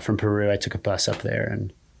 So yeah, from Peru, I took a bus up there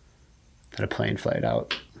and had a plane flight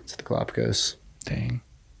out to the Galapagos. Dang.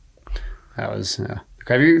 That was,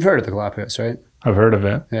 you've heard of the Galapagos, right? I've heard of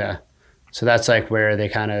it. Yeah. So that's like where they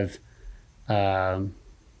kind of,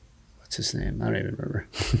 what's his name? I don't even remember.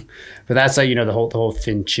 But that's like, the whole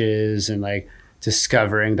finches and like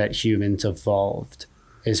discovering that humans evolved.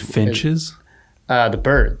 Finches? The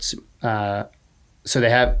birds. So they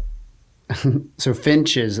have, so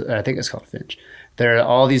finches, I think it's called finch. There are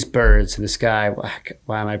all these birds, and this guy,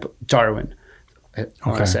 Darwin, I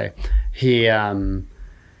want to say,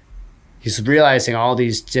 he's realizing all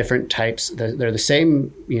these different types. They're the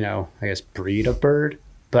same, I guess, breed of bird,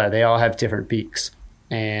 but they all have different beaks.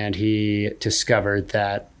 And he discovered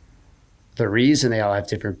that the reason they all have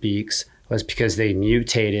different beaks was because they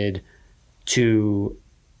mutated to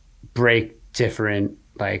break different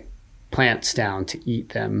like plants down to eat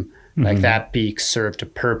them. Mm-hmm. Like that beak served a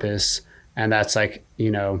purpose, and that's like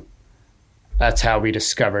that's how we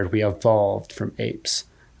discovered we evolved from apes.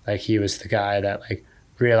 Like he was the guy that like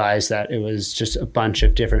realized that it was just a bunch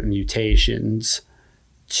of different mutations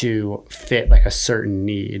to fit like a certain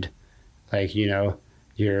need. Like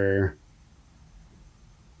you're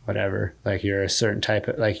whatever, like you're a certain type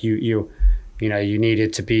of like you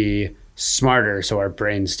needed to be smarter, so our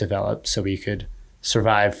brains developed so we could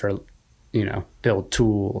survive for build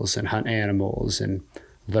tools and hunt animals and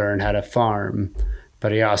learn how to farm.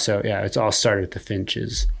 But he also it's all started with the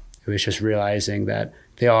finches. It was just realizing that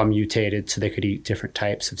they all mutated so they could eat different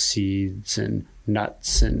types of seeds and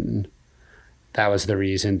nuts, and that was the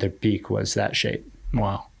reason their beak was that shape.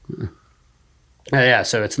 Wow.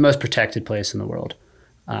 So it's the most protected place in the world.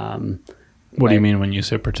 What do you mean when you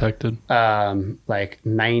say protected? I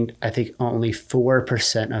think only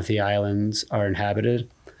 4% of the islands are inhabited.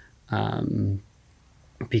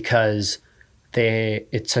 because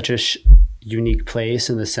it's such a unique place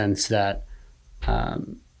in the sense that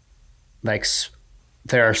like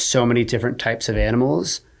there are so many different types of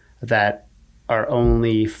animals that are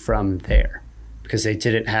only from there because they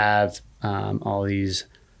didn't have all these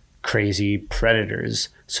crazy predators.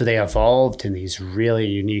 So they evolved in these really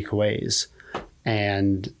unique ways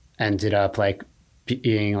and ended up like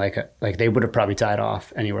being like they would have probably died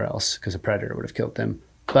off anywhere else because a predator would have killed them.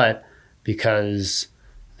 But because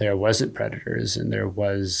there wasn't predators and there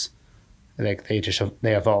was like they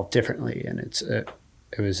evolved differently, and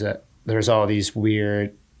there's all these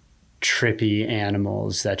weird trippy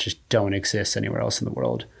animals that just don't exist anywhere else in the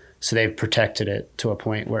world. So they've protected it to a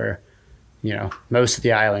point where, you know, most of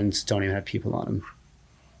the islands don't even have people on them.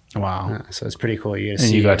 Wow. So it's pretty cool.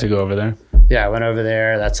 You got to go over there? Yeah, I went over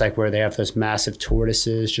there. That's like where they have those massive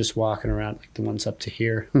tortoises just walking around, like the ones up to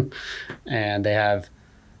here. And they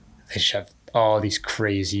just have all these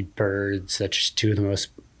crazy birds that just do the most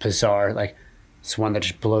bizarre, like it's one that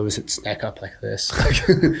just blows its neck up like this.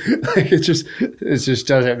 Like it just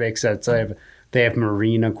doesn't make sense. They have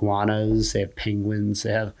marine iguanas, they have penguins,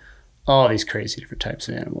 they have all these crazy different types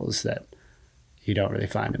of animals that you don't really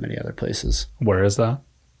find in many other places. Where is that?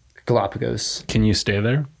 Galapagos. Can you stay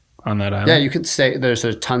there on that island? Yeah, you can stay. There's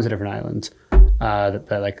tons of different islands. But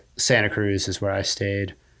like Santa Cruz is where I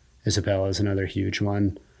stayed. Isabella is another huge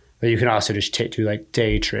one. But you can also just do like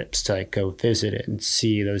day trips to like go visit it and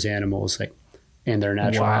see those animals like in their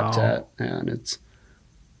natural habitat. And it's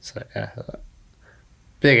like,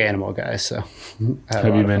 big animal guy. So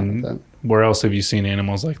have you been, where else have you seen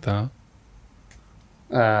animals like that?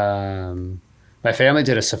 My family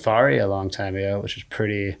did a safari a long time ago, which was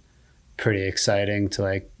pretty exciting to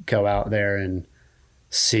like go out there and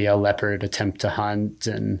see a leopard attempt to hunt.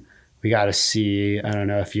 And we got to see, I don't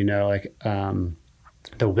know if you know, like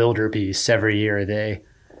the wildebeest. Every year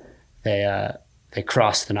they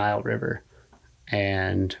cross the Nile River,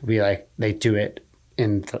 and they do it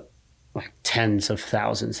in like tens of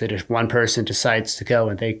thousands. They just, one person decides to go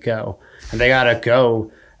and they go, and they got to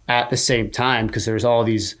go at the same time because there's all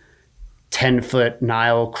these 10-foot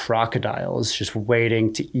Nile crocodiles just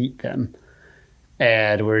waiting to eat them.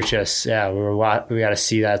 And we're just, we got to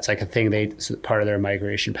see that. It's like a thing it's part of their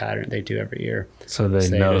migration pattern they do every year. So they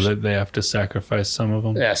know that they have to sacrifice some of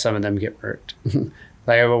them? Yeah, some of them get murked.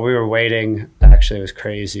 Like when we were waiting, actually it was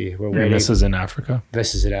crazy. We're waiting. And this is in Africa?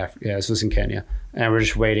 This is in Africa. Yeah, this was in Kenya. And we're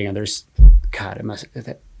just waiting, and there's, God, it must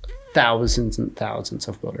have thousands and thousands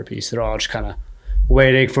of wildebeest. They're all just kind of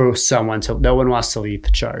waiting for someone no one wants to lead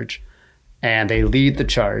the charge. And they lead the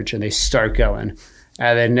charge and they start going.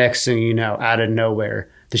 And then next thing you know, out of nowhere,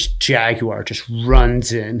 this jaguar just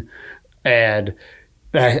runs in, and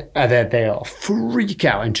then they all freak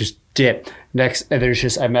out and just dip. And there's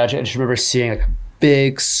just, I just remember seeing like a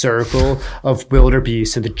big circle of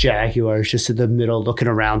wildebeest, and the jaguar is just in the middle looking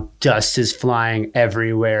around. Dust is flying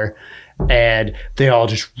everywhere, and they all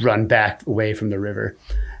just run back away from the river.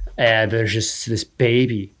 And there's just this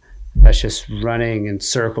baby that's just running in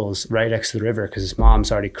circles right next to the river because his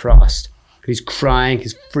mom's already crossed. He's crying,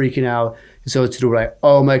 he's freaking out. So it's like,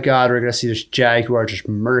 oh my God, we're going to see this jaguar just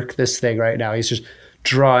murk this thing right now. He's just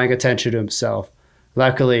drawing attention to himself.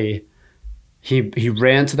 Luckily, he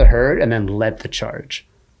ran to the herd and then led the charge.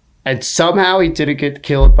 And somehow he didn't get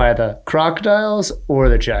killed by the crocodiles or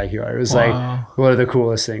the jaguar. It was like one of the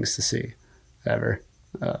coolest things to see ever.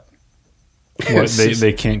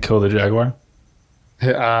 They can't kill the jaguar?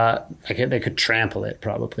 They could trample it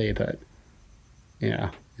probably, but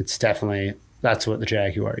it's definitely, that's what the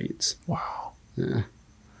jaguar eats. Wow. Yeah.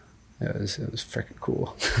 It was freaking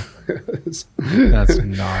cool. That's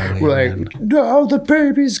gnarly. We're like, no, the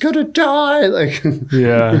baby's gonna die, like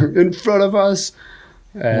in front of us.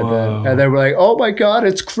 And then we're like, oh my God,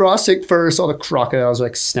 it's crossing first. All the crocodiles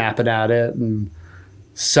like snapping at it, and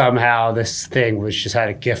somehow this thing had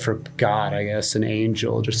a gift from God, I guess, an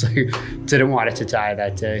angel, just like didn't want it to die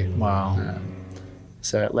that day. Wow.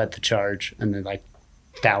 So it led the charge, and then like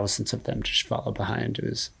thousands of them just followed behind. It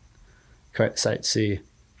was quite a sight to see.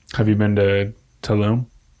 Have you been to Tulum?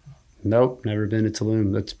 Nope, never been to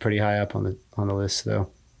Tulum. That's pretty high up on the list, though.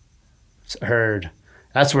 It's heard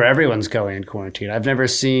that's where everyone's going in quarantine. I've never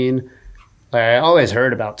seen. I always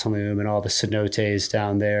heard about Tulum and all the cenotes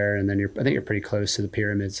down there, and then I think you're pretty close to the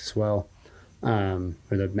pyramids as well, or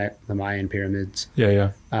the Mayan pyramids.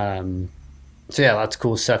 Yeah. So yeah, lots of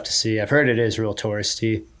cool stuff to see. I've heard it is real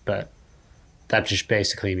touristy, but that just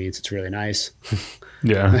basically means it's really nice.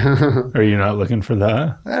 Yeah. Are you not looking for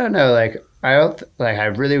that? I don't know. I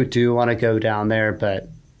really do want to go down there, but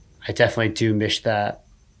I definitely do miss that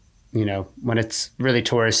you know, when it's really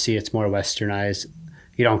touristy, it's more westernized.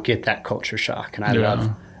 You don't get that culture shock. And I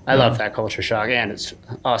love that culture shock. And it's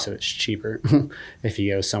cheaper if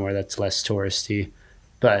you go somewhere that's less touristy.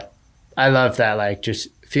 But I love that, like, just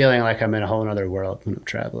feeling like I'm in a whole other world when I'm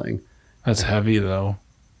traveling. That's heavy, though,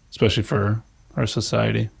 especially for our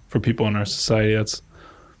society. For people in our society, that's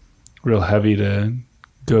real heavy to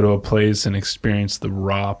go to a place and experience the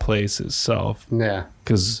raw place itself. Yeah.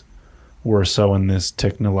 Because we're so in this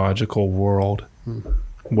technological world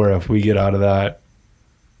where if we get out of that,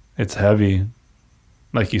 it's heavy.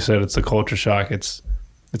 Like you said, it's a culture shock. It's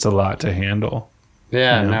a lot to handle.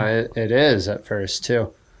 Yeah, you know? No, it is at first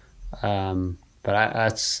too. But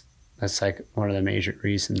that's like one of the major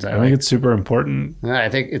reasons. I think it's super important. I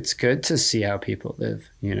think it's good to see how people live.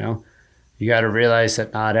 You know, you got to realize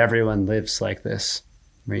that not everyone lives like this.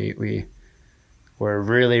 We're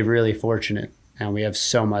really, really fortunate, and we have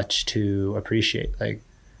so much to appreciate. Like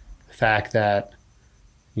the fact that,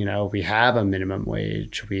 you know, we have a minimum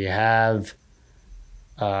wage. We have,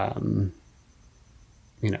 you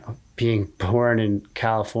know, being born in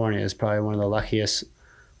California is probably one of the luckiest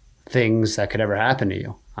things that could ever happen to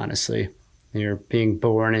you, honestly. You're being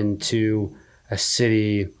born into a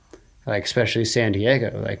city, like especially San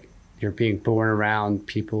Diego, like you're being born around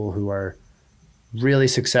people who are really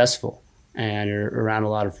successful, and you're around a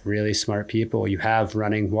lot of really smart people. You have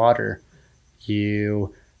running water.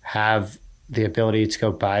 You have the ability to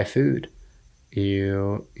go buy food. We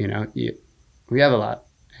have a lot,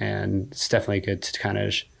 and it's definitely good to kind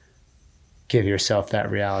of give yourself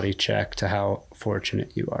that reality check to how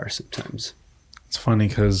fortunate you are sometimes. It's funny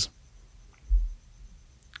because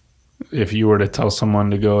if you were to tell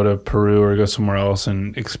someone to go to Peru or go somewhere else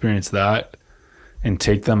and experience that and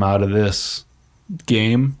take them out of this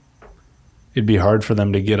game, it'd be hard for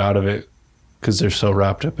them to get out of it because they're so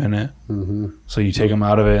wrapped up in it. Mm-hmm. So you take them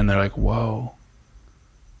out of it and they're like, whoa,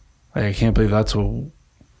 like, I can't believe that's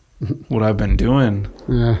what I've been doing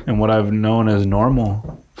and what I've known as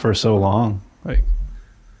normal for so long. Like,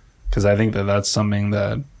 because I think that that's something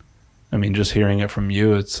that, I mean, just hearing it from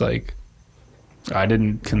you, it's like, I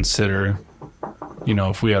didn't consider, you know,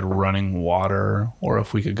 if we had running water or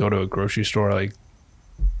if we could go to a grocery store, like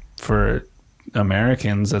for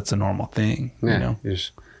Americans, that's a normal thing. Yeah, you know,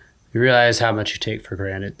 you realize how much you take for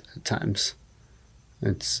granted at times.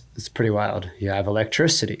 It's pretty wild. You have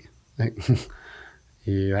electricity, like,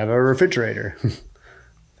 you have a refrigerator.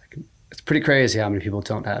 Like, it's pretty crazy how many people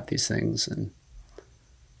don't have these things, and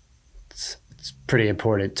it's pretty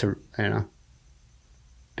important to, you know,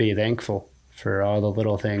 be thankful for all the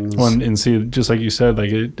little things. Well, and see, just like you said,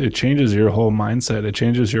 like it changes your whole mindset. It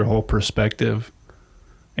changes your whole perspective.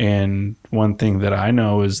 And one thing that I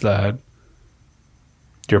know is that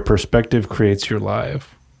your perspective creates your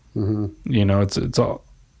life. Mm-hmm. You know, it's all,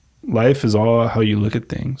 life is all how you look at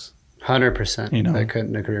things. 100%. You know, I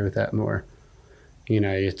couldn't agree with that more. You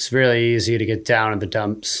know, it's really easy to get down in the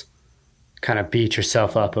dumps, kind of beat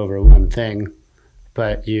yourself up over one thing,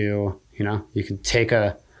 but you know, you can take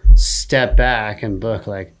a step back and look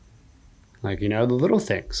like, you know, the little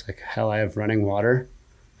things. Like, hell, I have running water.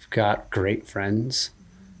 I've got great friends.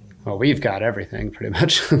 Well, we've got everything pretty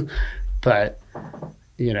much. But,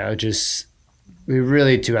 you know, just, we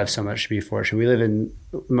really do have so much to be fortunate. We live in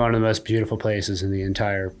one of the most beautiful places in the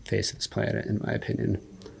entire face of this planet, in my opinion.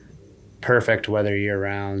 Perfect weather year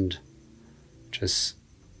round. Just,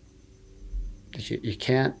 you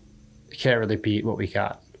can't really beat what we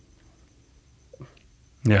got.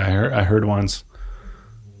 Yeah, I heard once,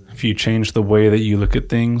 if you change the way that you look at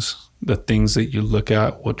things, the things that you look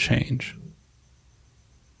at will change.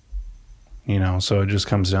 You know, so it just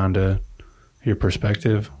comes down to your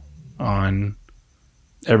perspective on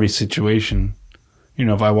every situation. You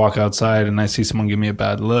know, if I walk outside and I see someone give me a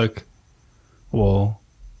bad look, well,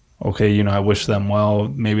 okay, you know, I wish them well.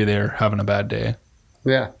 Maybe they're having a bad day.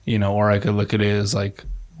 Yeah. You know, or I could look at it as like,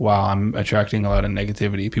 wow, I'm attracting a lot of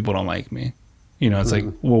negativity. People don't like me. You know, it's like,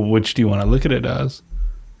 well, which do you want to look at it as?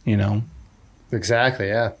 You know? Exactly,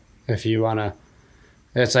 yeah. If you want to,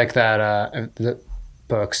 it's like that the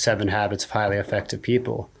book, 7 Habits of Highly Effective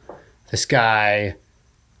People. This guy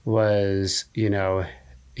was, you know,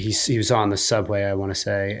 he was on the subway, I want to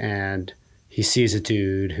say, and he sees a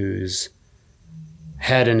dude whose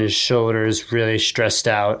head and his shoulders really stressed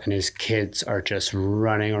out, and his kids are just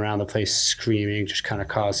running around the place screaming, just kind of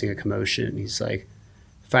causing a commotion. He's like,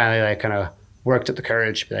 finally, like, kind of worked up the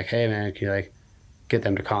courage to be like, hey man, can you like get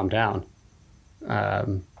them to calm down?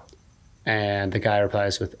 And the guy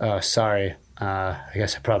replies with, oh, sorry, I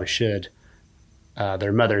guess I probably should.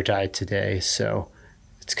 Their mother died today, so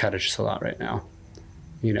it's kind of just a lot right now.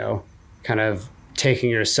 You know, kind of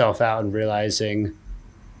taking yourself out and realizing,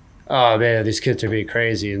 oh man, these kids are being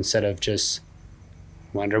crazy, instead of just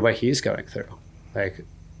wonder what he's going through, like,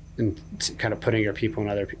 and kind of putting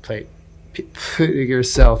putting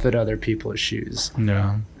yourself in other people's shoes.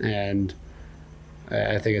 Yeah. And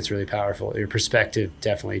I think it's really powerful. Your perspective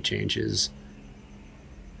definitely changes,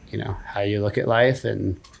 how you look at life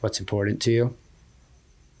and what's important to you.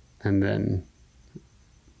 And then,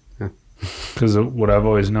 because what I've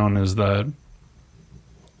always known is that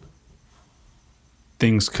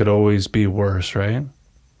things could always be worse, right?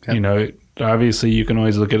 Yep. Obviously you can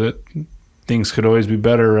always look at it. Things could always be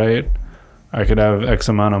better, right? I could have X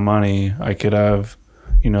amount of money. I could have,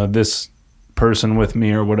 this person with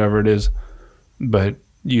me or whatever it is. But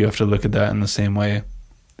you have to look at that in the same way,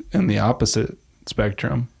 in the opposite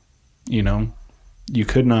spectrum. You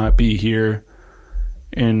could not be here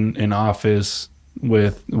in an office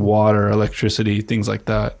with water, electricity, things like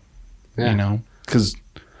that, because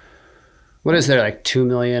what is there, like 2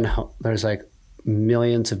 million, there's like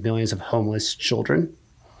millions of homeless children,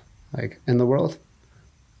 like, in the world.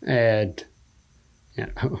 And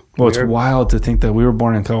well, it's wild to think that we were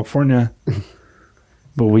born in California,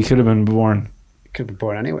 but we could have been born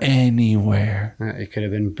anywhere. It could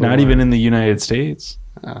have been born, not even in the United States.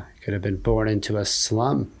 It could have been born into a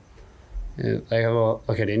slum.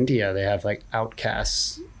 Look at India. They have like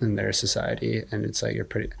outcasts in their society, and it's like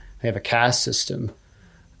they have a caste system,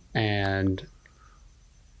 and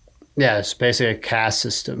it's basically a caste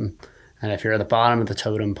system. And if you're at the bottom of the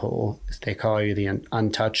totem pole, they call you the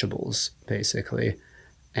untouchables, basically.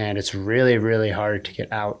 And it's really, really hard to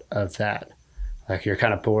get out of that. Like, you're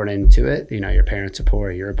kind of born into it. Your parents are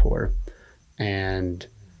poor, you're poor. And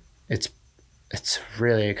it's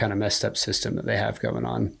really a kind of messed up system that they have going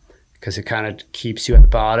on, because it kind of keeps you at the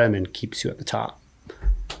bottom and keeps you at the top.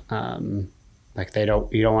 Like,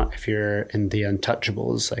 you don't want, if you're in the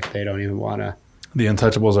untouchables, like, they don't even want to. The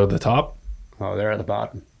untouchables are at the top? Oh, they're at the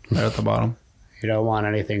bottom. They're at the bottom. You don't want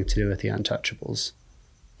anything to do with the untouchables.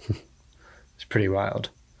 It's pretty wild.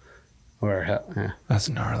 That's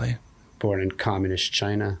gnarly. Born in communist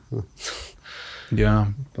China. Yeah.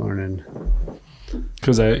 Born in.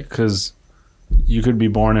 Because you could be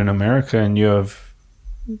born in America and you have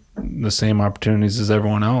the same opportunities as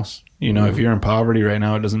everyone else. If you're in poverty right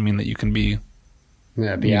now, it doesn't mean that you can be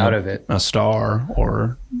out of it, a star,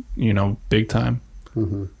 or big time.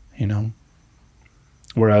 Mm-hmm.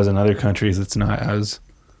 Whereas in other countries, it's not as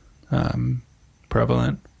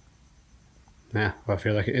prevalent. Yeah. Well, if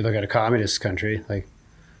you look at a communist country, like,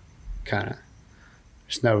 kind of,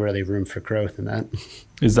 there's no really room for growth in that.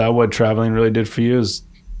 Is that what traveling really did for you? Is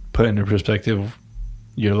put into perspective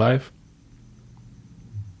your life?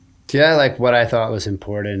 Yeah, like what I thought was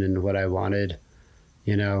important and what I wanted.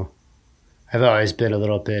 I've always been a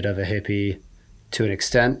little bit of a hippie to an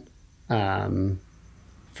extent.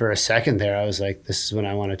 For a second there, I was like, this is what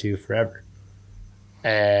I want to do forever.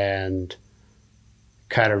 And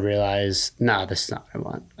kind of realized, no, this is not what I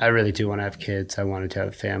want. I really do want to have kids. I wanted to have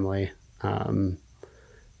a family. I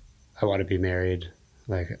want to be married,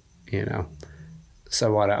 so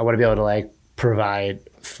I want to be able to, like, provide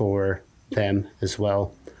for them as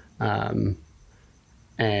well.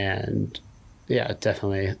 And yeah,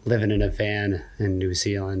 definitely living in a van in New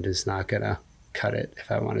Zealand is not going to cut it if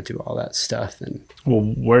I want to do all that stuff. And well,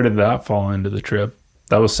 where did that fall into the trip?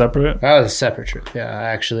 That was separate? That was a separate trip.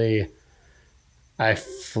 Yeah. I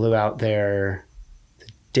flew out there the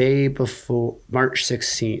day before, March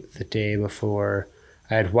 16th, the day before.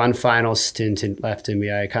 I had one final stint left in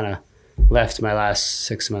me. I kind of left my last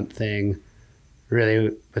 6-month thing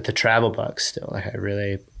really with the travel bug still. Like, I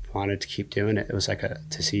really wanted to keep doing it. It was like a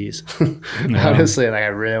disease. Honestly, like, I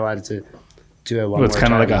really wanted to do it one more time. It's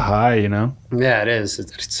kind of like a high, Yeah, it is.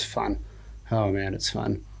 It's fun. Oh man, it's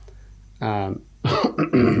fun. But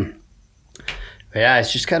yeah,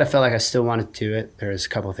 it's just kind of felt like I still wanted to do it. There was a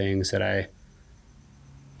couple things that I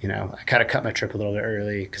kind of cut my trip a little bit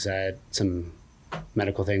early because I had some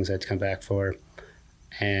medical things I had to come back for.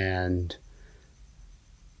 And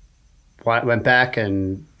went back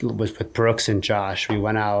and was with Brooks and Josh. We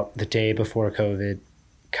went out the day before COVID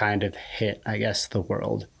kind of hit, I guess, the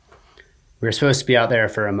world. We were supposed to be out there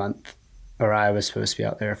for a month, or I was supposed to be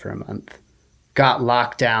out there for a month. Got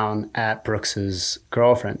locked down at Brooks's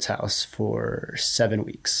girlfriend's house for 7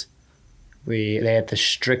 weeks. They had the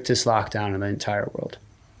strictest lockdown in the entire world.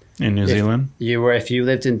 In New Zealand? If you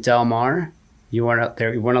lived in Del Mar, you weren't out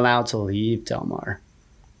there. You weren't allowed to leave Del Mar.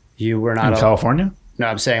 You were not in California? No,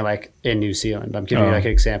 I'm saying like in New Zealand. I'm giving you like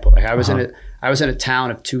an example. Like I was in a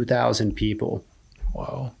town of 2,000 people.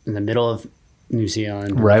 Wow. In the middle of New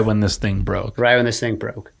Zealand. Right when this thing broke.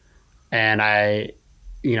 And I,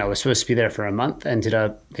 was supposed to be there for a month. Ended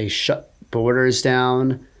up, they shut borders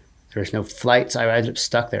down. There was no flights. I ended up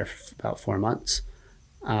stuck there for about 4 months.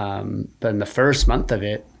 But in the first month of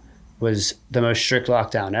it was the most strict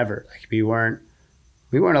lockdown ever. Like we weren't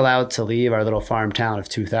allowed to leave our little farm town of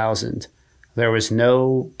 2,000. There was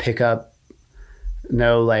no pickup,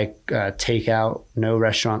 no takeout, no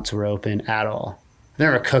restaurants were open at all. I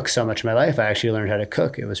never cooked so much in my life. I actually learned how to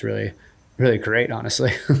cook. It was really, really great,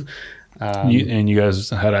 honestly. And you guys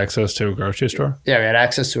had access to a grocery store? Yeah, we had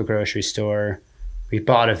access to a grocery store. We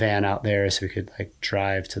bought a van out there so we could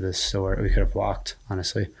drive to the store. We could have walked,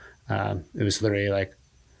 honestly. It was literally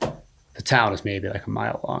the town was maybe a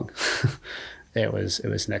mile long. It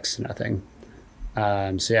was next to nothing.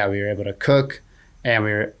 So yeah, we were able to cook, and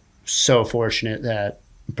we were so fortunate that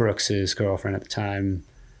Brooks's girlfriend at the time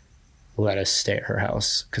let us stay at her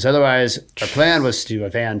house, because otherwise our plan was to do a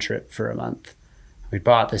van trip for a month. We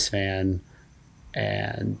bought this van,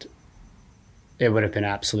 and it would have been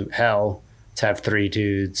absolute hell to have 3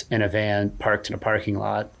 dudes in a van parked in a parking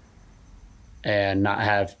lot and not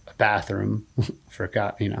have a bathroom for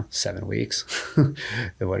 7 weeks.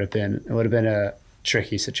 It would have been a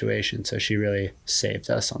tricky situation. So she really saved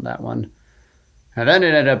us on that one. And then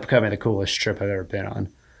it ended up becoming the coolest trip I've ever been on.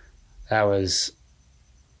 That was.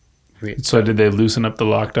 So did they loosen up the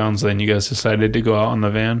lockdowns? Then you guys decided to go out on the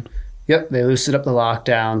van? Yep, they loosened up the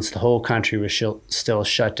lockdowns. The whole country was still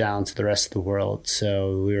shut down to the rest of the world.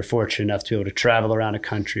 So we were fortunate enough to be able to travel around a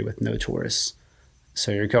country with no tourists.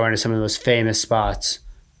 So you're going to some of the most famous spots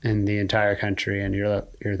in the entire country, and you're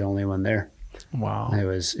the only one there. Wow.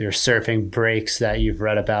 You're surfing breaks that you've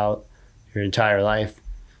read about your entire life.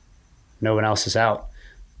 No one else is out.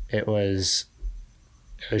 It was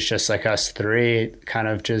just like us 3 kind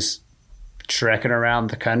of just trekking around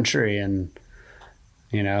the country, and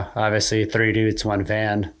obviously 3 dudes, 1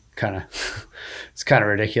 van, it's kind of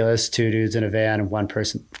ridiculous. 2 dudes in a van and 1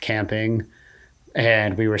 person camping.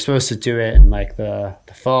 And we were supposed to do it in the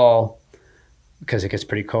fall because it gets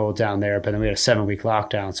pretty cold down there, but then we had a 7-week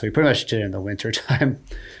lockdown. So we pretty much did it in the winter time.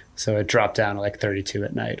 So it dropped down to 32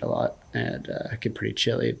 at night a lot, and it get pretty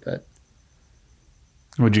chilly. But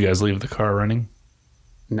would you guys leave the car running?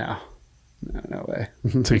 No way.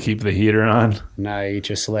 To keep the heater on? No, you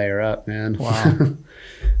just layer up, man. Wow.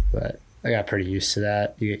 But I got pretty used to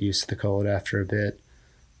that. You get used to the cold after a bit.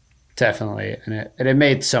 Definitely. And it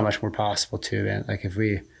made so much more possible too, man. If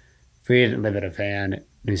we didn't live in a van,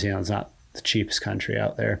 New Zealand's not the cheapest country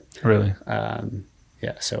out there. Really?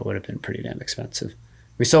 Yeah, so it would have been pretty damn expensive.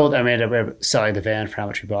 We ended up selling the van for how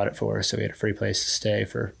much we bought it for, so we had a free place to stay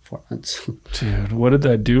for 4 months. Dude, what did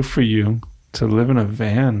that do for you to live in a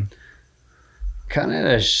van? Kind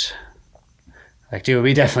of dude,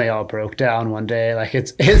 we definitely all broke down one day.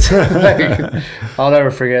 It's I'll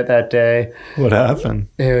never forget that day. What happened?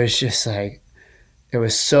 It was just it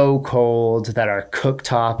was so cold that our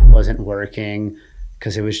cooktop wasn't working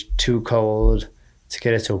because it was too cold to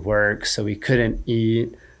get it to work. So we couldn't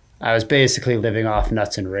eat. I was basically living off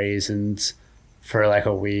nuts and raisins for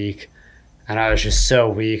a week. And I was just so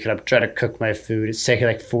weak, and I'm trying to cook my food. It's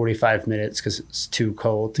taking 45 minutes because it's too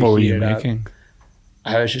cold to heat it up. What were you making?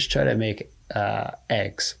 I was just trying to make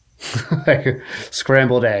eggs,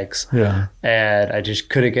 scrambled eggs. Yeah. And I just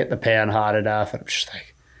couldn't get the pan hot enough. And I'm just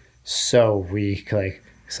so weak,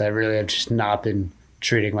 because I really have just not been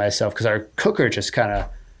treating myself. Because our cooker just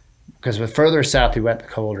because the further south we went, the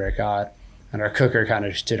colder it got. And our cooker kind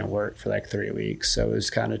of just didn't work for 3 weeks. So it was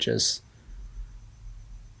kind of just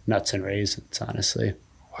nuts and raisins, honestly.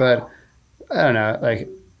 But I don't know,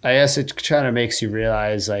 I guess it kind of makes you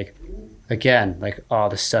realize, again, all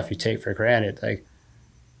the stuff you take for granted.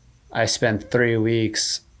 I spent 3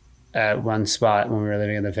 weeks at one spot when we were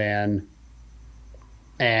living in the van,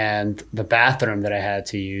 and the bathroom that I had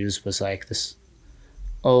to use was this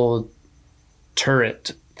old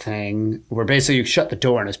turret thing where basically you shut the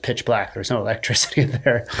door and it's pitch black. There's no electricity in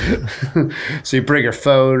there. So you bring your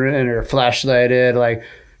phone and your flashlight in,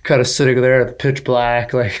 kind of sitting there at the pitch black,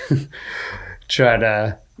 trying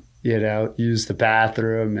to, use the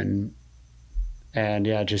bathroom and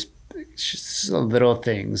yeah, just little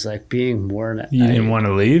things being warm at night. You didn't want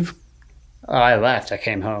to leave? Oh, I left. I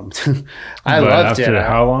came home. I loved it. After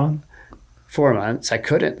how long? 4 months. I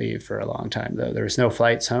couldn't leave for a long time though. There was no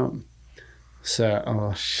flights home. So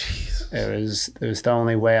it was the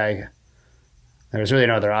only way there was really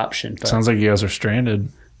no other option. But sounds like you guys are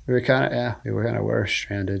stranded. We were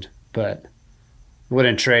stranded, but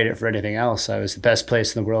wouldn't trade it for anything else. I was the best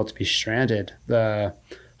place in the world to be stranded. The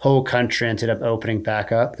whole country ended up opening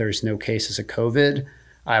back up. There's no cases of COVID.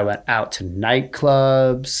 I went out to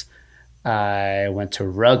nightclubs. I went to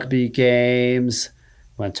rugby games.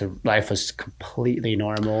 Life was completely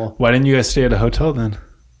normal. Why didn't you guys stay at a hotel then?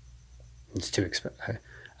 It's too expensive.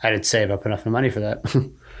 I didn't save up enough money for that.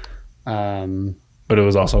 But it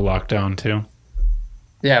was also locked down too.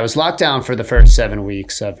 Yeah, it was locked down for the first 7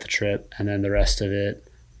 weeks of the trip, and then the rest of it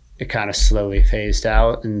kind of slowly phased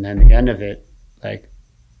out. And then the end of it, like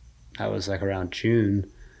that was like around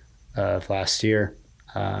June of last year.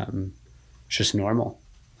 It's just normal,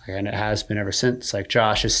 and it has been ever since. Like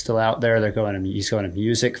Josh is still out there. He's going to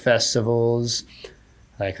music festivals.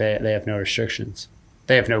 Like they have no restrictions.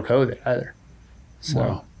 They have no COVID either. So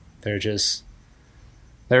wow.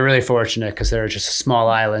 They're really fortunate because they're just a small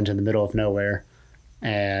island in the middle of nowhere,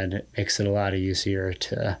 and it makes it a lot easier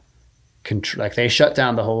to control. Like they shut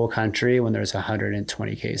down the whole country when there's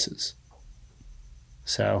 120 cases.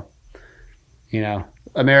 So,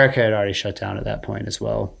 America had already shut down at that point as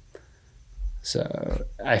well. So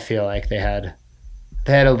I feel like they had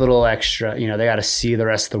a little extra. They got to see the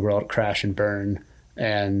rest of the world crash and burn,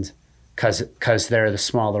 and because they're the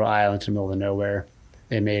small little island in the middle of nowhere,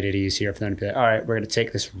 it made it easier for them to be like, all right, we're going to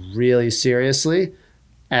take this really seriously,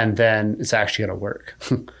 and then it's actually going to work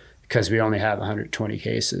because we only have 120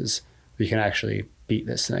 cases. We can actually beat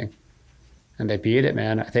this thing, and they beat it,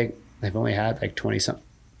 man. I think they've only had like 20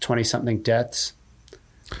 something deaths.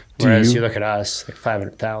 Whereas you look at us, like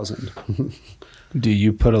 500,000. Do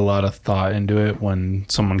you put a lot of thought into it when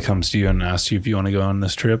someone comes to you and asks you if you want to go on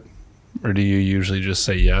this trip? Or do you usually just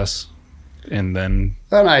say yes and then...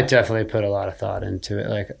 Then I definitely put a lot of thought into it.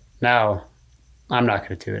 Like now, I'm not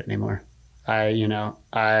going to do it anymore. I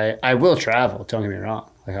will travel, don't get me wrong.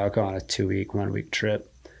 Like I'll go on a 2-week, 1-week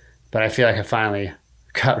trip. But I feel like I finally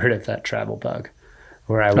got rid of that travel bug.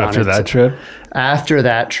 After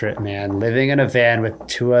that trip, man, living in a van with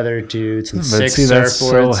 2 other dudes and 6 surfboards. That's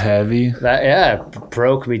so heavy. That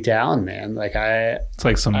broke me down, man. It's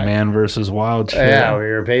like some man versus wild shit. Yeah, we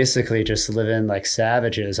were basically just living like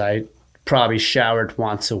savages. I probably showered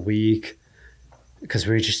once a week because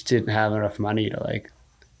we just didn't have enough money to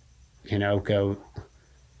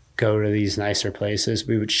go to these nicer places.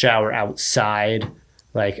 We would shower outside,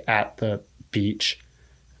 like at the beach.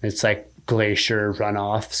 It's like glacier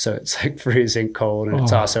runoff, so it's like freezing cold, and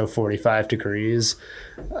it's also 45 degrees.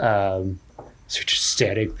 So you're just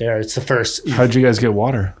standing there. It's the first. How'd you guys get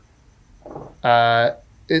water?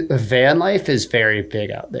 Van life is very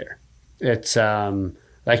big out there. It's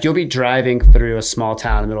like you'll be driving through a small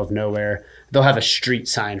town in the middle of nowhere. They'll have a street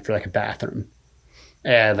sign for like a bathroom,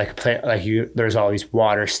 and there's all these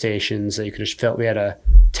water stations that you could just fill. We had a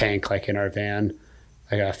tank like in our van,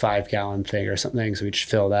 like a 5-gallon thing or something. So we just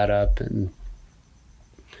fill that up and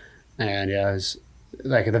yeah, it was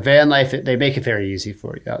like the van life, they make it very easy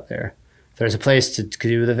for you out there. If there's a place to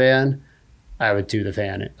do the van, I would do the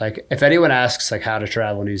van. Like if anyone asks like how to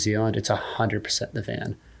travel New Zealand, it's 100% the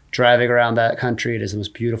van. Driving around that country, it is the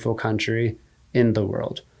most beautiful country in the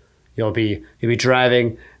world. You'll be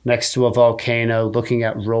driving next to a volcano, looking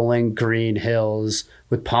at rolling green hills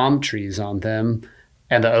with palm trees on them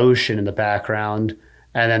and the ocean in the background.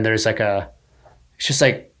 And then there's it's just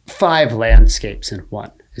like 5 landscapes in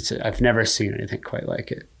one. I've never seen anything quite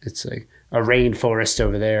like it. It's like a rainforest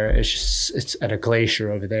over there. It's at a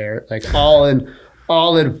glacier over there. Like all in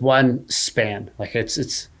one span. Like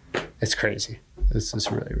it's crazy.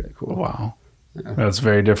 It's really, really cool. Wow. Yeah. That's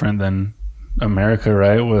very different than America,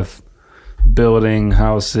 right? With building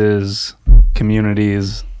houses,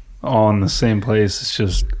 communities, all in the same place. It's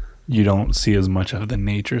just... you don't see as much of the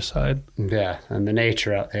nature side. Yeah, and the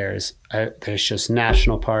nature out there is there's just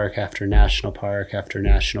national park after national park after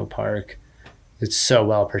national park. It's so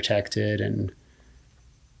well protected, and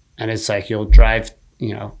it's like you'll drive.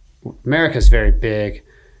 America's very big.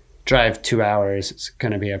 Drive 2 hours, it's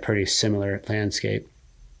going to be a pretty similar landscape.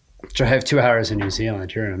 Drive 2 hours in New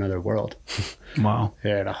Zealand, you're in another world. Wow,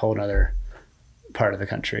 you're in a whole other part of the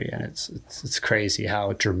country, and it's crazy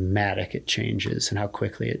how dramatic it changes and how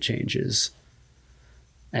quickly it changes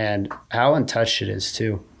and how untouched it is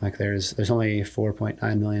too. Like there's only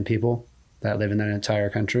 4.9 million people that live in that entire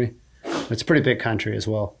country. It's a pretty big country as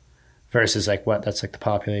well, versus that's like the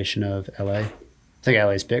population of LA. I think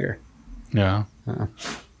LA's bigger. Yeah.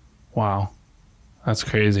 Wow, that's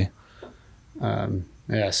crazy.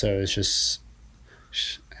 Yeah, so it's just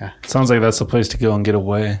yeah. Sounds like that's the place to go and get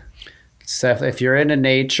away. If you're into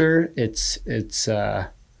nature, it's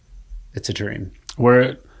a dream.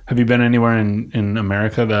 Where have you been anywhere in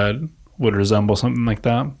America that would resemble something like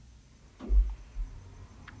that?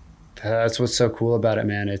 That's what's so cool about it,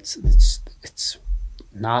 man. It's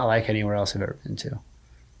not like anywhere else I've ever been to.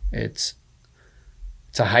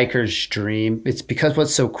 it's a hiker's dream. It's because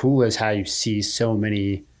what's so cool is how you see so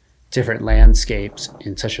many different landscapes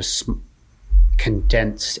in such a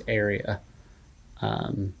condensed area.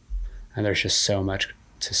 And there's just so much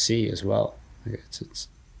to see as well.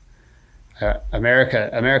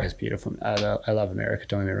 America's beautiful. I love America.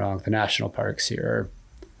 Don't get me wrong. The national parks here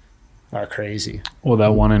are crazy. Well,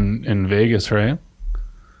 that one in Vegas, right?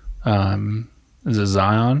 Is it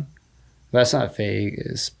Zion? That's not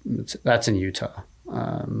Vegas. That's in Utah.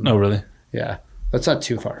 Oh, really? Yeah, that's not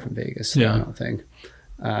too far from Vegas. Yeah, I don't think.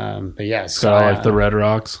 But yeah, it's got all, like the red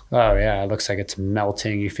rocks. Oh yeah, it looks like it's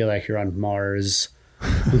melting. You feel like you're on Mars.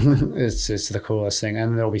 It's the coolest thing,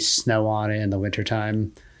 and there'll be snow on it in the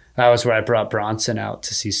wintertime. That was where I brought Bronson out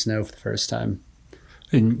to see snow for the first time.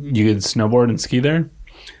 And you could snowboard and ski there?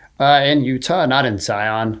 In Utah, not in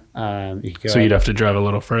Zion. You could go so you'd have to drive a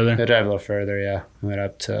little further? I'd drive a little further, yeah. I went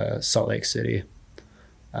up to Salt Lake City.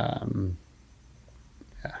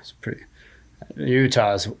 Yeah, it's pretty.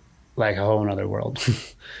 Utah's like a whole other world.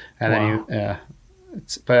 And wow. then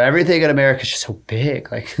but everything in America is just so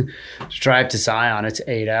big. Like, to drive to Zion, it's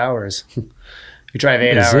 8 hours. You drive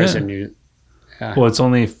 8 hours and you. Yeah. Well, it's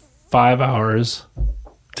only 5 hours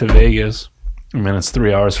to Vegas. I mean, it's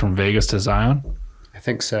 3 hours from Vegas to Zion. I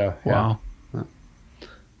think so. Yeah. Wow.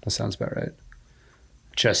 That sounds about right.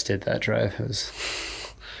 Just did that drive.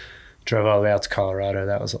 Drove all the way out to Colorado.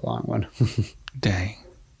 That was a long one. Dang.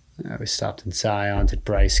 We stopped in Zion, did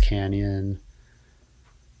Bryce Canyon,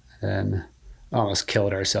 and then almost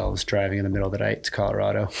killed ourselves driving in the middle of the night to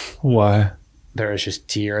Colorado. Why? There was just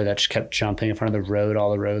deer that just kept jumping in front of the road.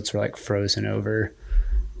 All the roads were like frozen over.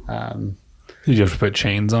 Did you have to put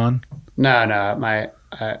chains on? No. My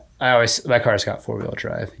car's got 4-wheel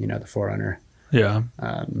drive. You know, the 4Runner. Yeah.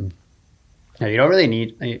 No, you don't really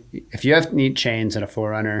need. If you need chains in a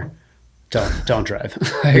 4Runner, don't drive.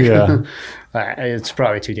 Yeah. It's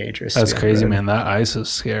probably too dangerous. That's crazy, man. That ice is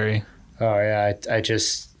scary. Oh yeah, I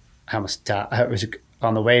almost died. I was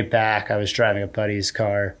on the way back. I was driving a buddy's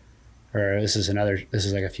car, this is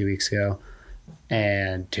like a few weeks ago,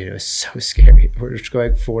 and dude, it was so scary. We're just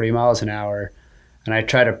going 40 miles an hour, and I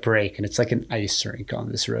try to brake, and it's like an ice rink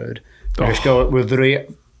on this road. We literally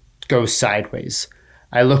go sideways.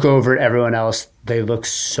 I look over at everyone else. They look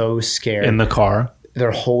so scared in the car.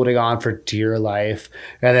 They're holding on for dear life,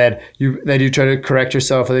 and then you try to correct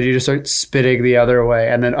yourself, and then you just start spitting the other way,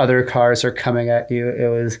 and then other cars are coming at you. It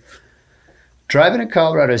was driving in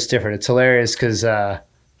Colorado is different. It's hilarious because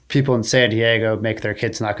people in San Diego make their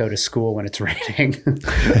kids not go to school when it's raining.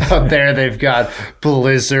 Out there, they've got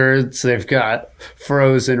blizzards, they've got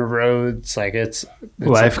frozen roads. Like it's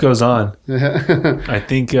life goes on. I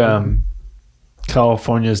think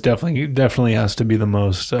California is definitely has to be the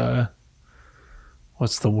most.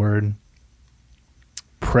 What's the word?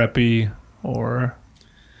 Preppy or...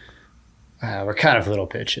 we're kind of little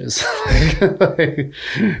bitches.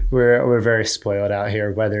 We're very spoiled out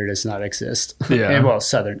here. Weather does not exist. Yeah. Well,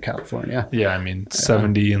 Southern California. Yeah, I mean,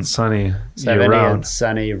 70 and sunny 70 year-round. and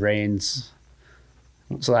sunny, rains.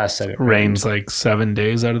 When was the last time it rains like 7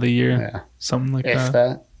 days out of the year? Yeah. Something like if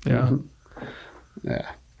that. Yeah. Mm-hmm.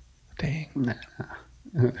 Yeah. Dang.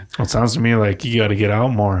 Well, it sounds to me like you got to get out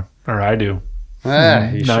more, or I do.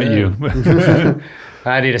 Not you.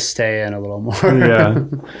 I need to stay in a little more. Yeah,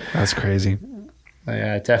 that's crazy. But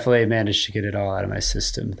yeah, I definitely managed to get it all out of my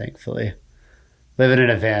system, thankfully. Living in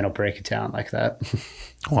a van will break it down like that.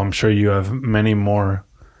 Well, I'm sure you have many more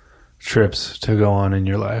trips to go on in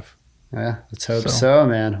your life. Yeah, let's hope so,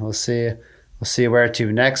 man. We'll see. We'll see where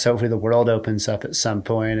to next. Hopefully the world opens up at some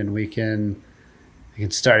point and we can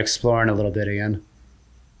start exploring a little bit again.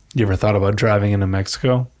 You ever thought about driving into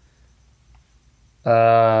Mexico?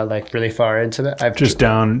 Like really far into it? I've just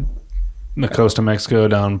down the coast of Mexico,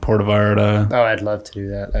 down Puerto Vallarta. Oh, I'd love to do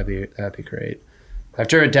that. That'd be great. I've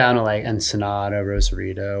driven down to like Ensenada,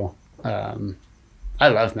 Rosarito. I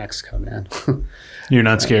love Mexico, man. You're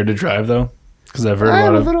not scared to drive though, because I've heard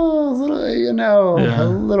I'm a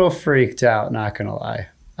little freaked out. Not gonna lie.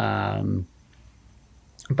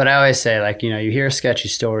 But I always say, like, you hear sketchy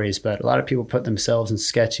stories, but a lot of people put themselves in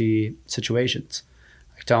sketchy situations.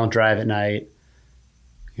 Like, don't drive at night.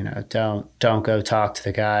 Don't go talk to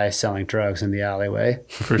the guy selling drugs in the alleyway.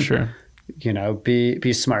 For sure.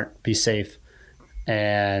 Be smart, be safe.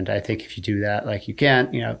 And I think if you do that, like you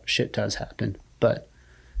can't, shit does happen. But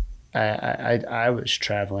I was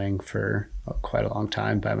traveling for quite a long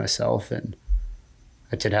time by myself, and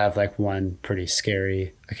I did have like one pretty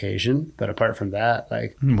scary occasion. But apart from that,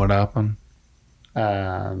 like, what happened?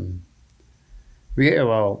 I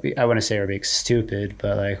wouldn't say we're being stupid,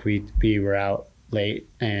 but like we were out late,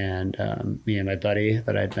 and me and my buddy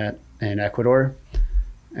that I'd met in Ecuador,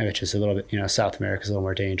 which is a little bit, South America is a little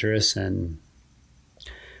more dangerous, and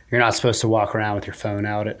you're not supposed to walk around with your phone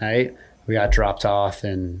out at night. We got dropped off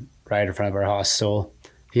and right in front of our hostel.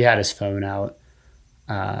 He had his phone out,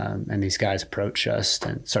 and these guys approached us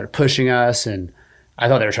and started pushing us, and I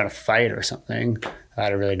thought they were trying to fight or something. I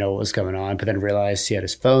didn't really know what was going on, but then realized he had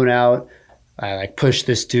his phone out. I like pushed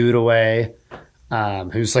this dude away,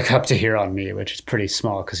 who's like up to here on me, which is pretty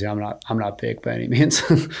small because I'm not big by any means.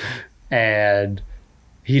 And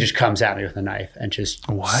he just comes at me with a knife and just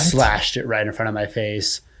slashed it right in front of my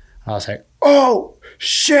face. I was like, "Oh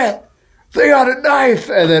shit, they got a knife!"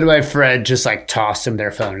 And then my friend just like tossed him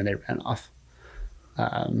their phone and they ran off.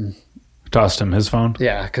 Tossed him his phone?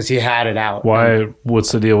 Yeah, because he had it out. Why?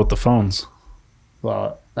 What's the deal with the phones?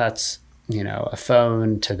 Well, that's, a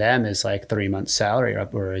phone to them is like 3 months' salary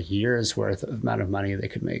or a year's worth of amount of money they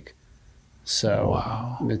could make. So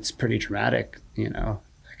It's pretty dramatic, that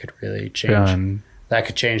could really change. Yeah, that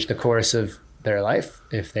could change the course of their life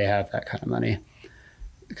if they have that kind of money,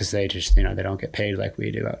 because they just, they don't get paid like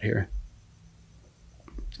we do out here.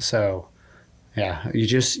 So, yeah, you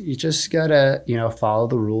just gotta, follow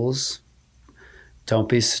the rules. Don't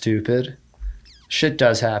be stupid. Shit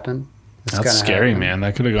does happen. That's scary, man.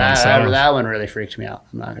 That could have gone south. That one really freaked me out.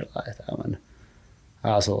 I'm not gonna lie. That one,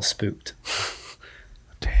 I was a little spooked.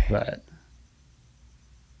 Dang. But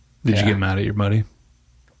did you get mad at your buddy?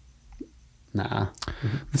 Nah.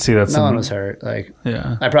 See, that's no one was hurt. Like,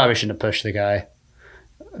 yeah, I probably shouldn't have pushed the guy.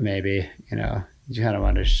 Maybe, you kind of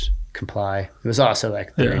want to just comply. It was also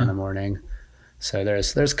like 3 in the morning, so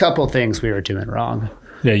there's a couple things we were doing wrong.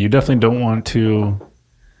 Yeah, you definitely don't want to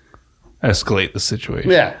escalate the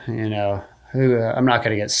situation. Yeah, I'm not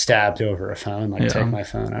going to get stabbed over a phone. Like, take my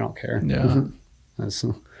phone. I don't care. Yeah.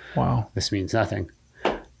 Wow. This means nothing.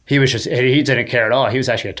 He didn't care at all. He was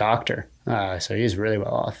actually a doctor, so he's really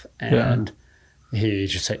well off. And he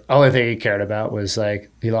just like, only thing he cared about was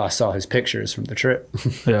like he lost all his pictures from the trip.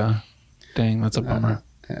 Yeah. Dang, that's a bummer.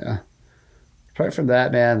 Yeah. Apart from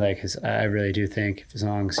that, man, like, I really do think as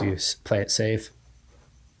long as you play it safe,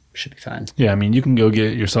 should be fine. Yeah, I mean, you can go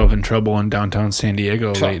get yourself in trouble in downtown San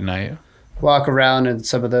Diego late night. Walk around in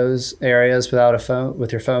some of those areas without a phone,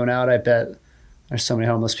 with your phone out. I bet there's so many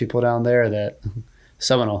homeless people down there that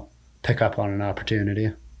someone will pick up on an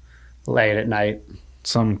opportunity late at night.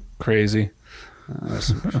 Some crazy.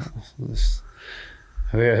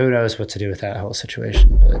 Who knows what to do with that whole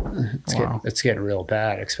situation? But it's getting real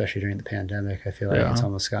bad, especially during the pandemic. I feel like it's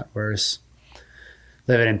almost gotten worse.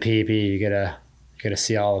 Living in PB, you gotta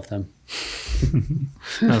see all of them.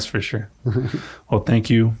 That's for sure. Well, thank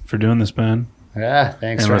you for doing this, Ben. Yeah,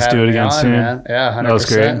 thanks for let's having do it again me on, soon. man. Yeah, 100%, that was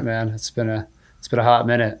great. man. It's been a hot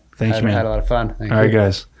minute. Thank you, man. Had a lot of fun. All right,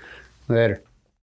 guys. Later.